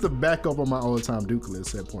 he's the backup on my all-time Duke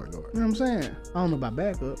list at point guard. You know what I'm saying? I don't know about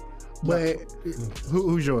backup. But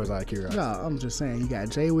who's yours, out of curiosity? No, I'm just saying you got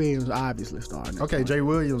Jay Williams obviously starting. Okay, Jay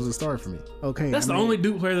Williams is starting for me. Okay, that's the only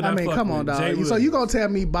Duke player that I mean. Come on, dog. So you gonna tell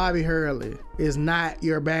me Bobby Hurley is not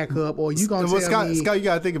your backup, or you gonna tell me Scott? You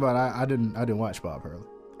gotta think about it. I didn't watch Bob Hurley.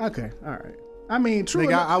 Okay, all right. I mean, true.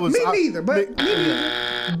 Me neither. But because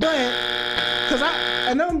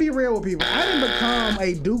I'm gonna be real with people. I didn't become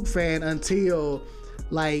a Duke fan until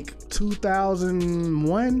like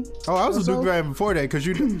 2001. Oh, I was a Duke fan before that because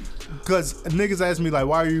niggas asked me like,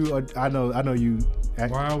 why are you? I know you.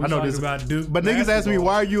 Why are we talking about Duke? But niggas ask me,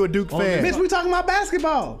 why are you a Duke fan? Bitch, we talking about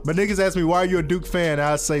basketball. But niggas ask me, why are you a Duke fan?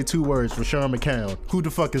 I say 2 words: Rashawn McCown. Who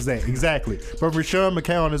the fuck is that? Exactly. But Rashawn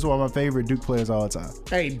McCown is one of my favorite Duke players all the time.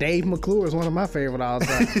 Hey, Dave McClure is one of my favorite all the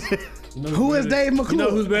time. Who is Dave McClure? You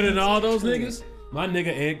know who's better than all those niggas? My nigga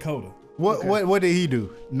Ed Cota. What did he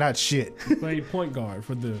do? Not shit. He played point guard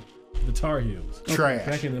for the Tar Heels. Trash.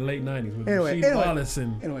 Back in the late 90s with Rasheed Wallace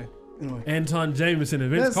and Anton Jameson and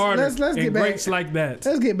Vince Carter and greats like that.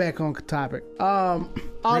 Let's get back on topic. All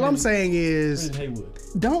I'm saying is,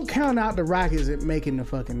 don't count out the Rockets at making the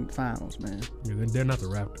fucking finals, man. Yeah, they're not the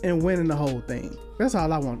Raptors. And winning the whole thing. That's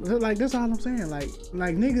all I want. Like, that's all I'm saying. Like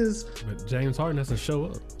niggas. But James Harden has to show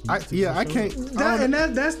up. I can't. And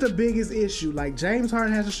that's the biggest issue. Like, James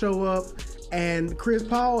Harden has to show up. And Chris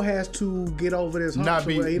Paul has to get over this hump. Not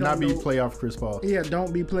be playoff Chris Paul. Yeah,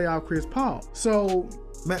 don't be playoff Chris Paul. So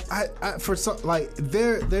man, I for some like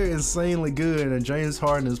they're insanely good, and James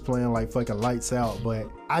Harden is playing like fucking lights out. But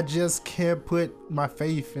I just can't put my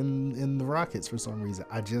faith in the Rockets for some reason.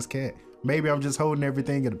 I just can't. Maybe I'm just holding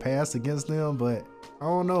everything in the past against them, but I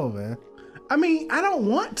don't know, man. I mean, I don't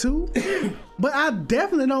want to, but I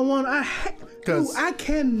definitely don't want. I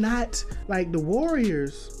cannot like the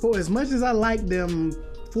Warriors. For as much as I liked them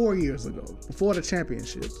 4 years ago, before the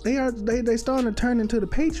championship, they starting to turn into the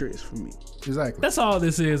Patriots for me. Exactly. That's all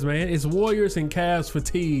this is, man. It's Warriors and Cavs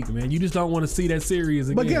fatigue, man. You just don't want to see that series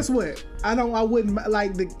again. But guess what? I wouldn't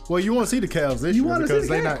like the. Well, you want to see the Cavs this year because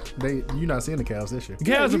you're not seeing the Cavs this year. The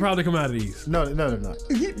Cavs will probably come out of these. No, they're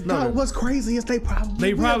not. What's crazy is they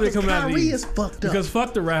probably come out of these. Kyrie is fucked up because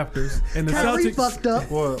fuck the Raptors and the Kyrie Celtics. fucked up.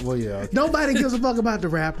 Well, yeah. Okay. Nobody gives a fuck about the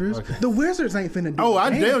Raptors. Okay. The Wizards ain't finna do. Oh, I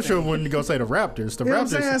anything. damn sure wouldn't go say the Raptors. The you know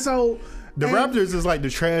Raptors. What I'm saying? So the Raptors is like the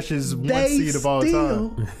trashiest one seed of all time. They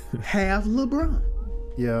still have LeBron.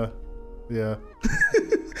 Yeah. Now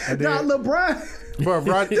LeBron,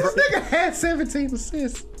 bro, this nigga had 17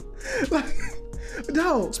 assists. Like,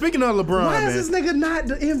 no. Speaking of LeBron, why is this nigga not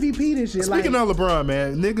the MVP this year? Speaking of LeBron,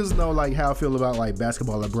 man, niggas know like how I feel about like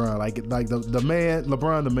basketball. LeBron, like the man,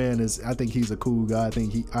 LeBron, the man is. I think he's a cool guy. I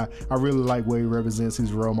think I really like what he represents.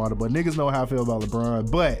 He's a role model. But niggas know how I feel about LeBron.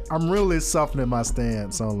 But I'm really softening my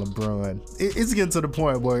stance on LeBron. It's getting to the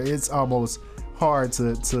point where it's almost hard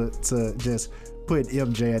to just put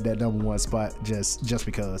MJ at that number one spot just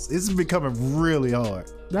because it's becoming really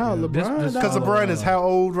hard. No, LeBron, because LeBron is how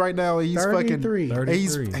old right now? He's 33.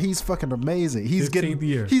 fucking. He's fucking amazing. He's getting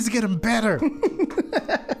better.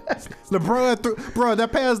 LeBron, bro,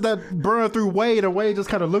 that pass that Bron threw Wade, and Wade just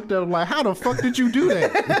kind of looked at him like, "How the fuck did you do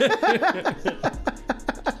that?"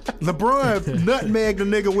 LeBron nutmegged the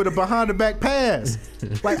nigga with a behind the back pass.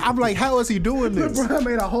 Like, I'm like, how is he doing this? LeBron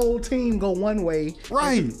made a whole team go one way.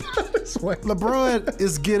 Right. LeBron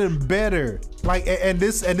is getting better. Like, and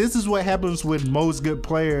this is what happens with most good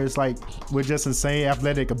players, like with just insane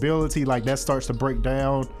athletic ability. Like that starts to break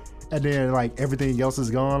down. And then like everything else is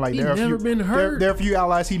gone. Like he's never been hurt. There are a few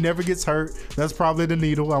allies. He never gets hurt. That's probably the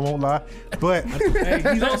needle. I won't lie. But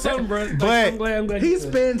hey, he's on something, bro. But I'm glad he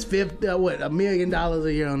spends $1 million a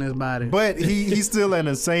year on his body. But he's still an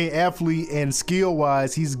insane athlete, and skill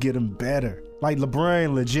wise, he's getting better. Like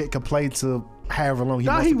LeBron legit can play to however long he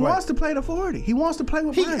wants to play. He wants to play to 40. He wants to play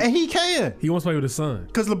with Bryant. And he can. He wants to play with his son.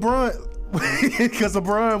 Because LeBron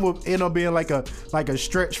will end up being like a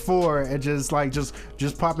stretch four and just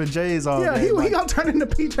popping J's all day. Yeah, he gonna turn into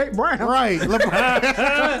PJ Brown. Right.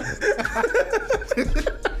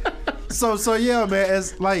 So yeah, man.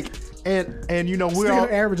 It's like and you know we're still all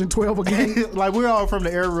averaging 12 a game. Like we're all from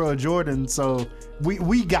the era of Jordan, so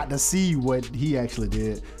we got to see what he actually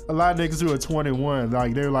did. A lot of niggas who are 21,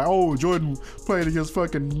 like they're like, oh, Jordan played against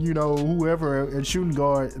fucking whoever and shooting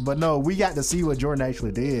guard, but no, we got to see what Jordan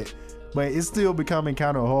actually did. But it's still becoming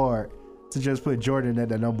kind of hard to just put Jordan at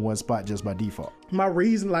the number one spot just by default. My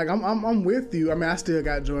reason, like I'm with you. I mean, I still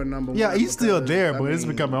got Jordan number one. Yeah, he's still there, but it's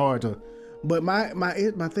becoming hard to. But my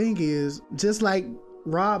thing is, just like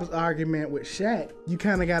Rob's argument with Shaq, you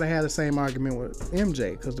kind of got to have the same argument with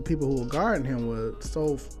MJ because the people who were guarding him were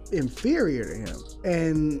so inferior to him.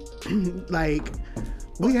 And like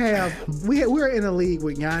we're in a league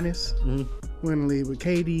with Giannis. Mm-hmm. We're in a league with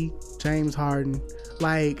KD, James Harden,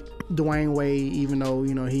 like Dwayne Wade, even though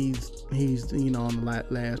he's on the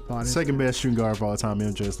last part. Second best shooting guard of all time.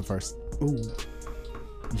 MJ is the first. Ooh.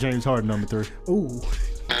 James Harden number 3. Ooh.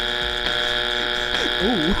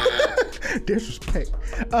 Ooh. Disrespect.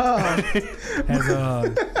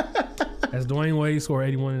 Has Dwayne Wade scored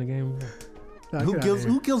 81 in the game?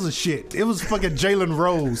 Who gives a shit? It was fucking Jalen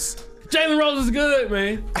Rose. Jalen Rose is good,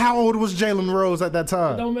 man. How old was Jalen Rose at that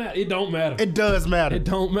time? It don't matter. It don't matter. It does matter. It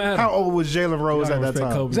don't matter. How old was Jalen Rose at that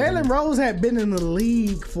time? Jalen Rose had been in the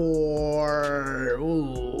league for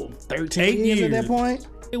 13 years at that point.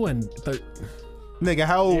 It wasn't 13. Nigga,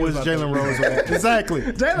 how old was Jalen Rose at? Exactly.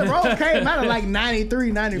 Jalen Rose came out of like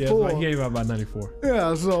 93, 94. Yeah, he came out about 94.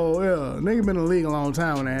 Yeah, so nigga been in the league a long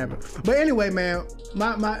time when that happened. But anyway, man,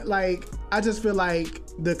 I just feel like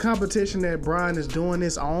the competition that Bron is doing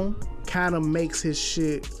this on kind of makes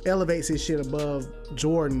elevates his shit above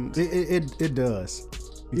Jordan's. It does.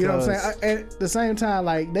 You know what I'm saying? At the same time,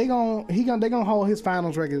 like they gonna hold his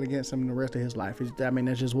finals record against him the rest of his life. I mean,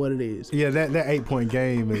 that's just what it is. Yeah, that 8-point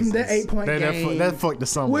game is that 8-point game that fucked the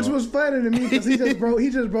summer. Which was funny to me because he just broke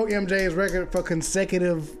MJ's record for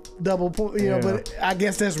consecutive double point, you know, but I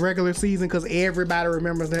guess that's regular season because everybody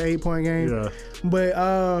remembers the 8-point game. Yeah. But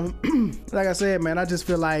like I said, man, I just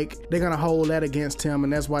feel like they're gonna hold that against him,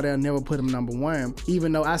 and that's why they'll never put him number one.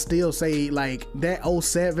 Even though I still say like that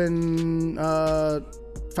 07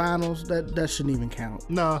 finals, that shouldn't even count.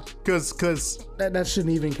 No, cause that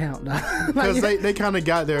shouldn't even count. Because they kind of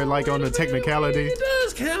got there like on the technicality. It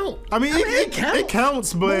does count. I mean, it counts. It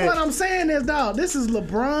counts, but what I'm saying is, dog, this is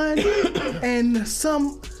LeBron and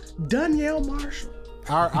some Danielle Marshall.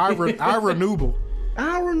 Our renewable.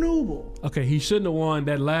 Our renewable. Okay, he shouldn't have won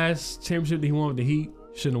that last championship that he won with the Heat.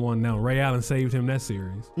 Shouldn't have won now. Ray Allen saved him that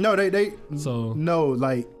series. No,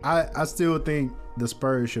 I still think the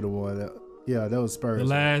Spurs should have won that. Yeah, that was Spurs. The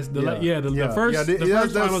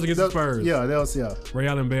first finals against the Spurs. Yeah, that was Ray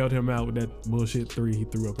Allen bailed him out with that bullshit 3 he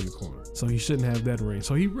threw up in the corner. So he shouldn't have that ring.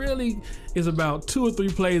 So he really is about 2 or 3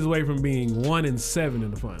 plays away from being 1-7 in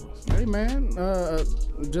the finals. Hey man,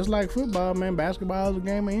 just like football, man, basketball is a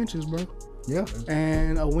game of inches, bro. Yeah.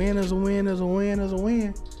 And a win is a win is a win is a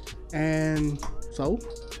win. And so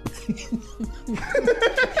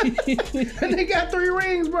they got 3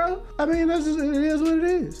 rings, bro. I mean, it is what it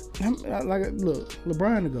is. Like, look,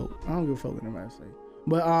 LeBron the GOAT. I don't give a fuck what anybody say.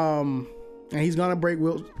 But and he's gonna break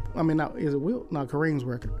Wilt. I mean, not is it Wilt? No, Kareem's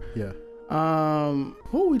record. Yeah.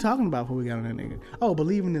 Who are we talking about before we got on that nigga? Oh,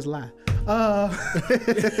 Believe in This Lie.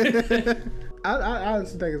 I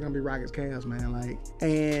honestly think it's gonna be Rockets Cavs, man. Like,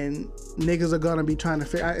 and niggas are gonna be trying to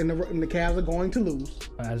figure out, and the Cavs are going to lose.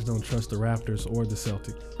 I just don't trust the Raptors or the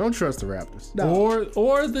Celtics. Don't trust the Raptors. No.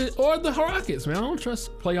 Or the Rockets, man. I don't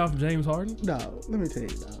trust playoff James Harden. No, let me tell you,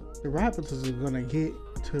 dog. The Raptors are gonna get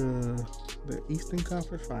to the Eastern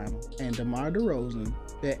Conference Final, and DeMar DeRozan,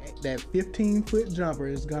 that 15-foot jumper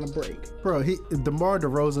is gonna break. Bro, DeMar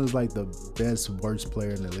DeRozan is like the best, worst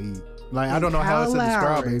player in the league. Like, I don't know how else to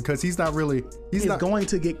describe it because he's not really. He's not going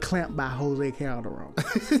to get clamped by Jose Calderon.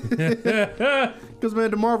 Because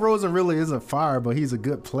man, DeMar DeRozan really isn't fire, but he's a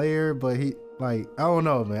good player. But he, like, I don't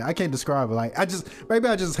know, man. I can't describe it. Like, I just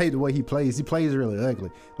hate the way he plays. He plays really ugly.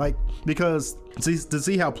 Like, because to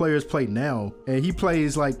see how players play now, and he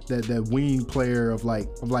plays like that wing player of like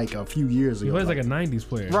a few years ago. He plays like a 90s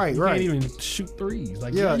player. Right, you right. Can't even shoot threes.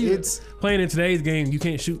 Like, yeah, it's playing in today's game. You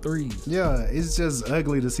can't shoot threes. Yeah, it's just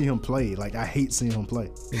ugly to see him play. Like, I hate seeing him play.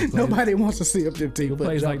 Nobody wants to see a 15-foot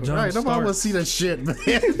plays like John Right, nobody wants to see that shit, man.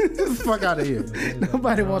 Get the fuck out of here.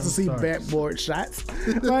 Nobody wants to see backboard shots.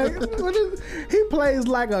 Like, he plays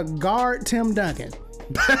like a guard Tim Duncan.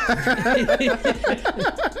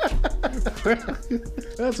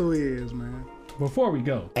 That's who he is, man. Before we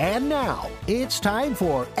go. And now, it's time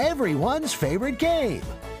for everyone's favorite game.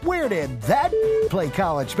 Where did that play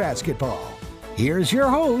college basketball? Here's your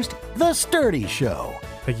host, The Sturdy Show.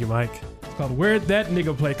 Thank you, Mike. It's called Where'd That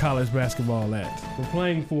Nigga Play College Basketball At? We're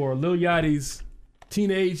playing for Lil Yachty's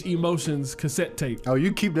Teenage Emotions cassette tape. Oh,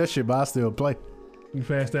 you keep that shit, but I still play. You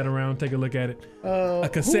pass that around, take a look at it. A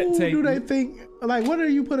cassette tape. Who do they think? Like, where do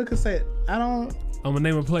you put a cassette? I'm gonna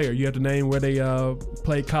name a player. You have to name where they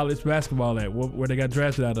played college basketball at, where they got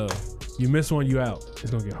drafted out of. You miss one, you out.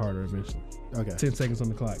 It's gonna get harder eventually. Okay. 10 seconds on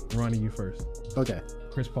the clock. Ronnie, you first. Okay.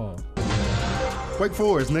 Chris Paul. Wake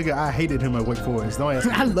Forest, nigga. I hated him at Wake Forest. Don't ask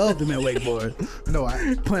me. I loved him at Wake Forest. No,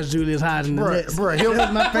 I punched Julius Hyde in the nuts. Him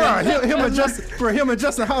and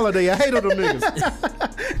Justin Holiday. I hated them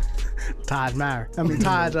niggas. Taj Meyer. I mean,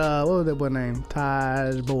 Taj, what was that boy name?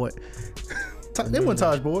 Taj Boyd. They weren't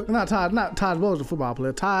Taj Boyd. Not Taj Boyd was a football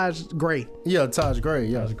player. Taj Gray. Yeah, Taj Gray.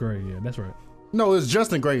 Yeah. Taj Gray, yeah, that's right. No, it was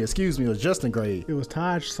Justin Gray. Excuse me, it was Justin Gray. It was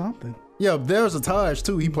Taj something. Yeah, there's a Taj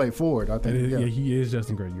too. He played forward, I think. Yeah, he is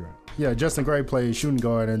Justin Gray, you're right. Yeah, Justin Gray played shooting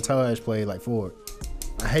guard and Taj played like forward.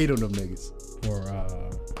 I hated them niggas. Or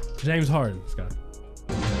James Harden, Scott.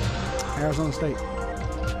 Arizona State.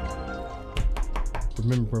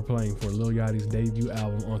 Remember, we're playing for Lil Yachty's debut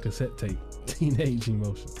album on cassette tape, Teenage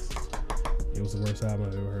Emotions. It was the worst album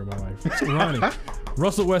I've ever heard in my life. Ronnie,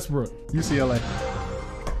 Russell Westbrook. UCLA.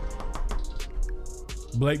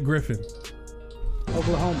 Blake Griffin.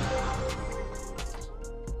 Oklahoma.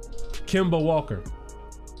 Kemba Walker.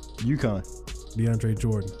 UConn. DeAndre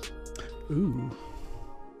Jordan. Ooh.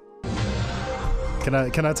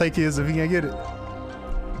 Can I take his if he can't get it?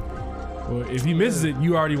 Well, if he misses it,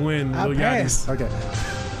 you already win. I pass. Okay.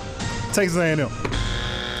 Texas A&M.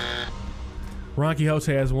 Ronky Hote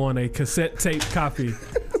has won a cassette tape copy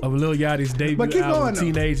of Lil Yachty's debut album,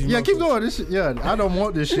 Teenage Emotions. Yeah, keep going. This shit, yeah, I don't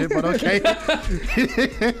want this shit, but okay.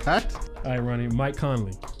 All right, Ronnie. Mike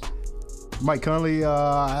Conley. Mike Conley.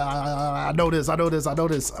 I know this. Fuck.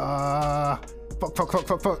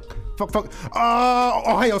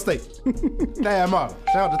 Ohio State. Thad Matta.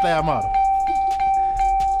 Shout out to Thad Matta.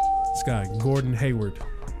 Sky. Gordon Hayward.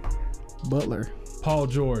 Butler. Paul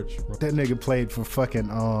George. That nigga played for fucking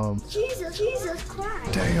Jesus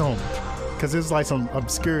Christ. damn. Cause it's like some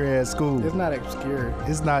obscure ass school. It's not obscure.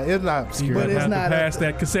 It's not You obscure. might it's have not to pass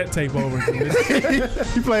that cassette tape over.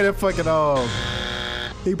 He played at fucking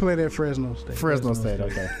He played at Fresno State. Fresno State.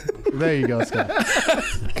 Okay, there you go, Scott.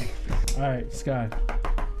 All right, Sky.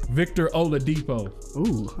 Victor Oladipo.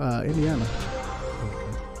 Ooh, Indiana.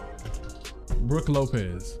 Brooke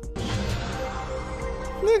Lopez.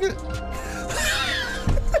 Nigga.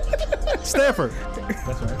 Stanford.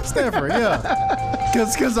 That's right. Stanford, yeah.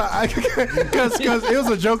 Cause it was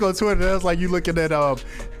a joke on Twitter. That was like you look at the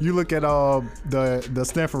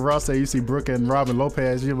Stanford roster, you see Brooke and Robin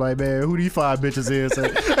Lopez. You're like, man, who these 5 bitches is?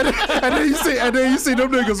 And then you see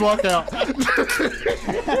them niggas walk out.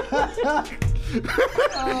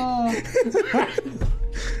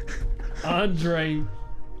 Andre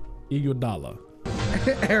Iguodala.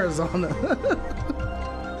 Arizona.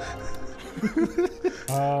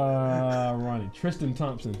 Ronnie. Tristan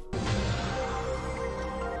Thompson.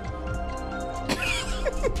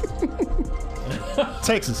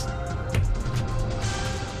 Texas.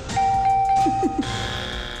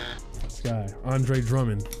 Sky. Andre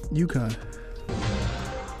Drummond. UConn.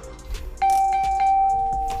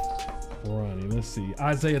 Ronnie. Let's see.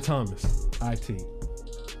 Isaiah Thomas. IT.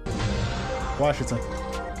 Washington.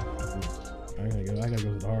 I gotta go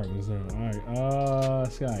with the hard ones now. All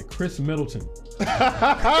right. Sky. Chris Middleton.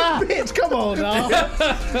 Bitch, come on, dog.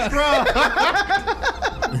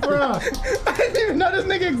 Bro. I didn't even know this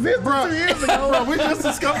nigga existed 2 years ago. Bro, we just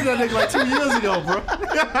discovered that nigga like 2 years ago, bro.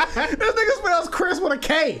 This nigga spells Chris with a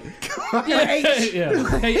K. H.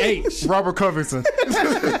 Yeah. K-H. Robert Covington.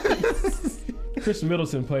 Chris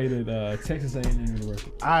Middleton played at Texas A&M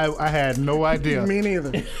University. I had no idea. Me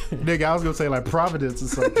neither. Nigga, I was gonna say like Providence or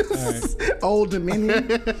something. All right. Old Dominion.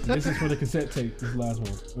 This is for the cassette tape. This is the last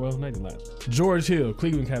one. Well, not the last. George Hill,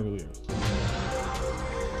 Cleveland Cavaliers.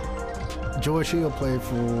 George Hill played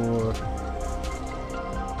for.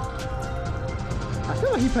 I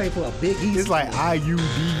feel like he played for a Big East. It's like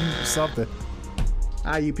IUDU something.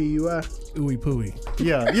 IUPUI. Ooey Pooey.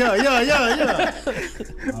 Yeah.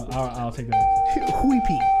 I'll take that.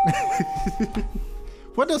 Huipi.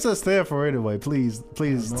 What does that stand for anyway? Please. No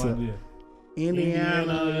idea.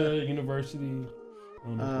 Indiana. University. I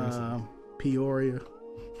don't know Peoria.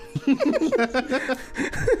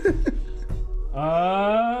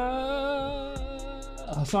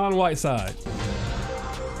 Hassan Whiteside.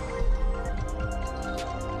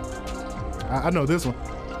 I know this one.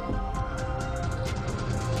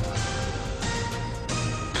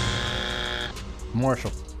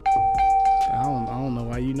 Marshall. I don't know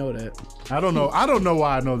why you know that. I don't know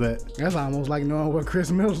why I know that. That's almost like knowing what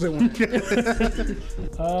Chris Middleton went. Right.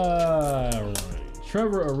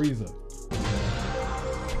 Trevor Ariza.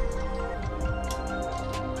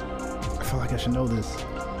 I feel like I should know this.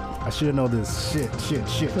 I should know this. Shit. I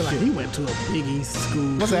feel like he went to a Big East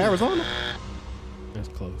school. What's that, Arizona? That's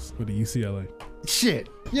close. With the UCLA. Shit.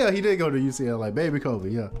 Yeah, he did go to UCLA. Baby Kobe,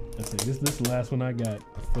 yeah. That's it. This is the last one I got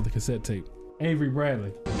for the cassette tape. Avery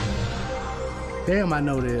Bradley. Damn, I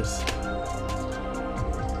know this.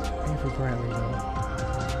 Avery Bradley, though.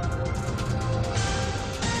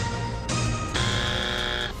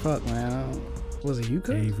 Fuck, man. Was it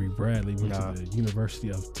UConn? Avery Bradley went to the University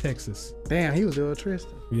of Texas. Damn, he was there with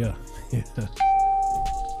Tristan. Yeah.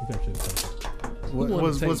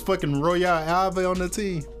 Was fucking Royale Alve on the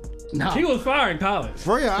team? No. He was fire in college.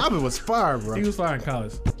 Royale Alve was fire, bro. He was fire in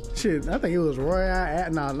college. Shit, I think it was Roy.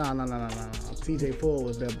 No. TJ Ford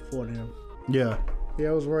was there before them. Yeah.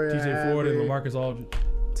 Yeah, it was Roy. TJ Ford and LaMarcus Aldridge.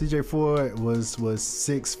 TJ Ford was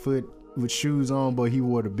 6 foot with shoes on, but he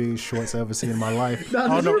wore the biggest shorts I ever seen in my life.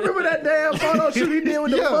 Now, did you remember that damn photo shoot he did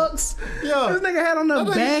with the Bucks? Yeah. This nigga had on the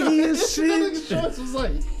baggiest shit. That nigga shorts was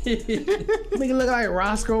like... Nigga look like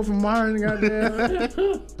Roscoe from Mars,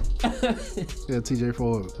 goddamn. Yeah, TJ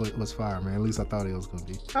Ford was fire, man. At least I thought he was gonna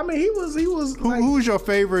be. I mean, he was like... Who's your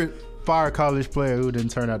favorite fire college player who didn't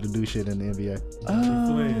turn out to do shit in the NBA?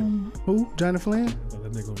 Who? Johnny Flynn?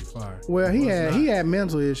 That nigga gonna be fire. Well, he had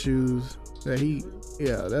mental issues that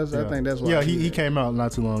I think that's why. Yeah, he came out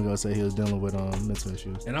not too long ago saying he was dealing with mental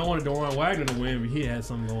issues. And I wanted DeJuan Wagner to win, but he had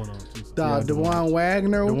something going on too. Dog, DeJuan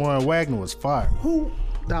Wagner. DeJuan Wagner was fire. Who?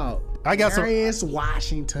 Dog. I got Darius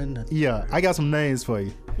Washington. Yeah, I got some names for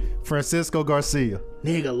you. Francisco Garcia.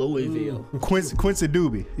 Nigga, Louisville. Quincy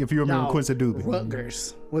Doobie, if you remember Quincy Doobie.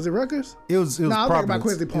 Rutgers. Was it Rutgers? It was Providence.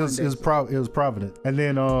 Quincy It was Providence. And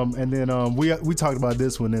then we talked about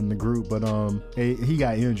this one in the group, but he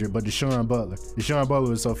got injured. But Deshaun Butler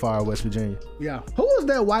was so far West Virginia. Yeah. Who was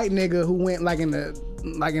that white nigga who went like in the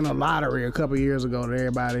like in a lottery a couple years ago to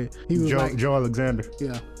everybody. He was Joe Alexander.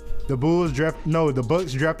 Yeah. The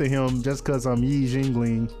Bucks drafted him just because Yi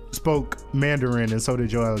Jingling spoke Mandarin, and so did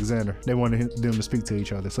Joe Alexander. They wanted them to speak to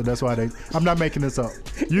each other, so that's why I'm not making this up.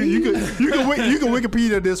 You can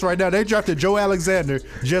Wikipedia this right now. They drafted Joe Alexander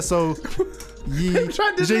just so Yi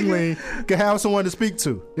Jingling could have someone to speak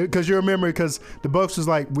to. Because you remember, because the Bucks was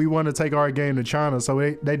like, we want to take our game to China, so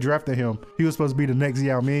they drafted him. He was supposed to be the next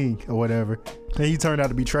Yao Ming or whatever, and he turned out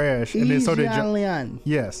to be trash. And then so did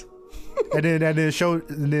Yes. and then showed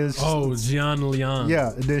Gian Leon.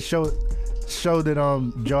 Yeah, and then showed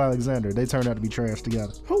that Joe Alexander. They turned out to be trash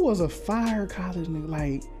together. Who was a fire college nigga?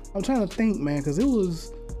 Like, I'm trying to think, man, because it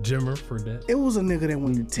was Jimmer Fredette. It was a nigga that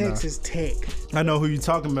went to Texas Tech. I know who you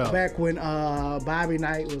talking about. Back when Bobby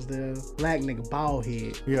Knight was the black nigga bald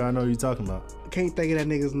head. Yeah, I know who you talking about. Can't think of that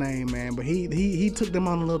nigga's name, man, but he took them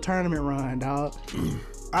on a little tournament run, dog.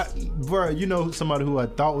 Bro, you know somebody who I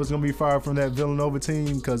thought was gonna be fired from that Villanova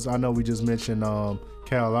team, because I know we just mentioned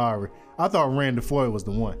Cal Lowry. I thought Randy Foye was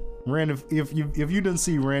the one. Randy, if you didn't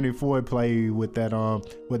see Randy Foye play with that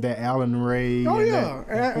Allen Ray,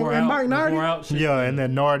 and Mike Nardi, and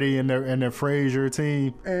that Nardi and their Frazier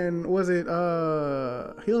team, and was it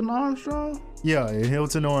Hilton Armstrong? Yeah, and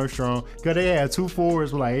Hilton Armstrong. Cause they had 2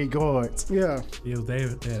 forwards with like 8 guards. Yeah, they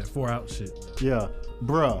had 4-out shit. Yeah,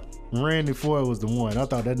 bruh. Randy Foye was the one. I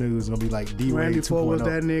thought that nigga was gonna be like D-Wade 2.0. Randy Foye was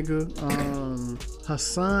that nigga.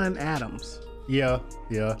 Hassan Adams. Yeah,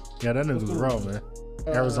 that nigga was raw, man.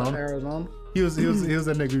 Arizona. He was that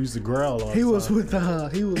nigga who used to growl all He was with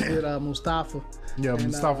Mustafa. Yeah, and,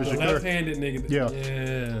 Mustafa Shakur. Left-handed nigga.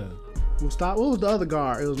 Yeah. Mustafa. What was the other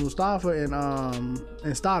guard? It was Mustafa and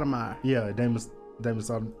Stoudemire. Yeah, Damon.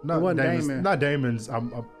 Not Damon's.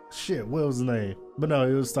 Shit, what was his name? But no,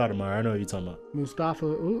 it was Stoudemire. I know what you're talking about. Mustafa.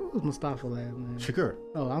 What was Mustafa last name? Shakur.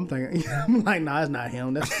 Oh, I'm thinking. I'm like, nah, it's not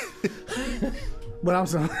him. But I'm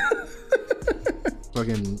sorry.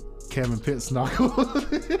 Fucking Kevin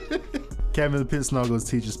Pittsnoggle. Kevin Pittsnoggle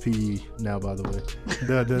teaches PE now, by the way.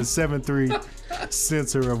 The 7'3"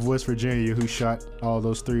 center of West Virginia who shot all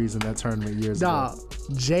those threes in that tournament years ago.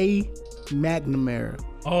 Jay McNamara.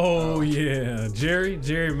 Oh yeah, Jerry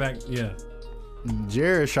yeah.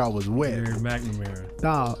 Jerry's shot was wet. Jerry McNamara.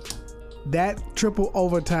 Dog, that triple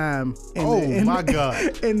overtime. My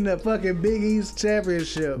God. In the fucking Big East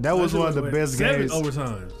championship. That was one of the best 7 games.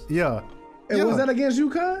 overtimes. Yeah. And was that against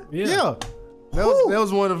UConn? Yeah. That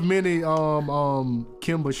was one of many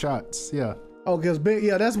Kimba shots. Yeah. Oh, because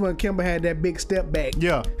that's when Kimba had that big step back.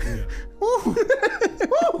 Yeah.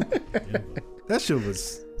 That shit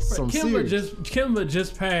was some serious. Kimba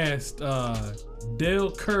just passed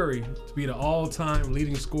Dale Curry to be the all-time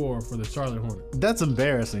leading scorer for the Charlotte Hornets. That's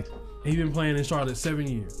embarrassing. He's been playing in Charlotte 7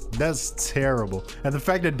 years. That's terrible. And the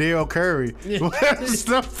fact that Dale Curry was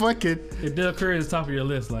not fucking... If Dale Curry is top of your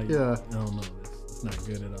list, like, yeah. I don't know. It's not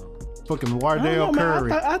good at all. Fucking Wardell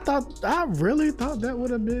Curry. I really thought that would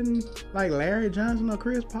have been like Larry Johnson or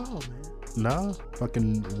Chris Paul, man. No,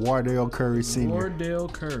 fucking Wardell Curry Sr. Wardell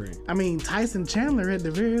Curry. I mean, Tyson Chandler at the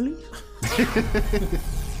very least.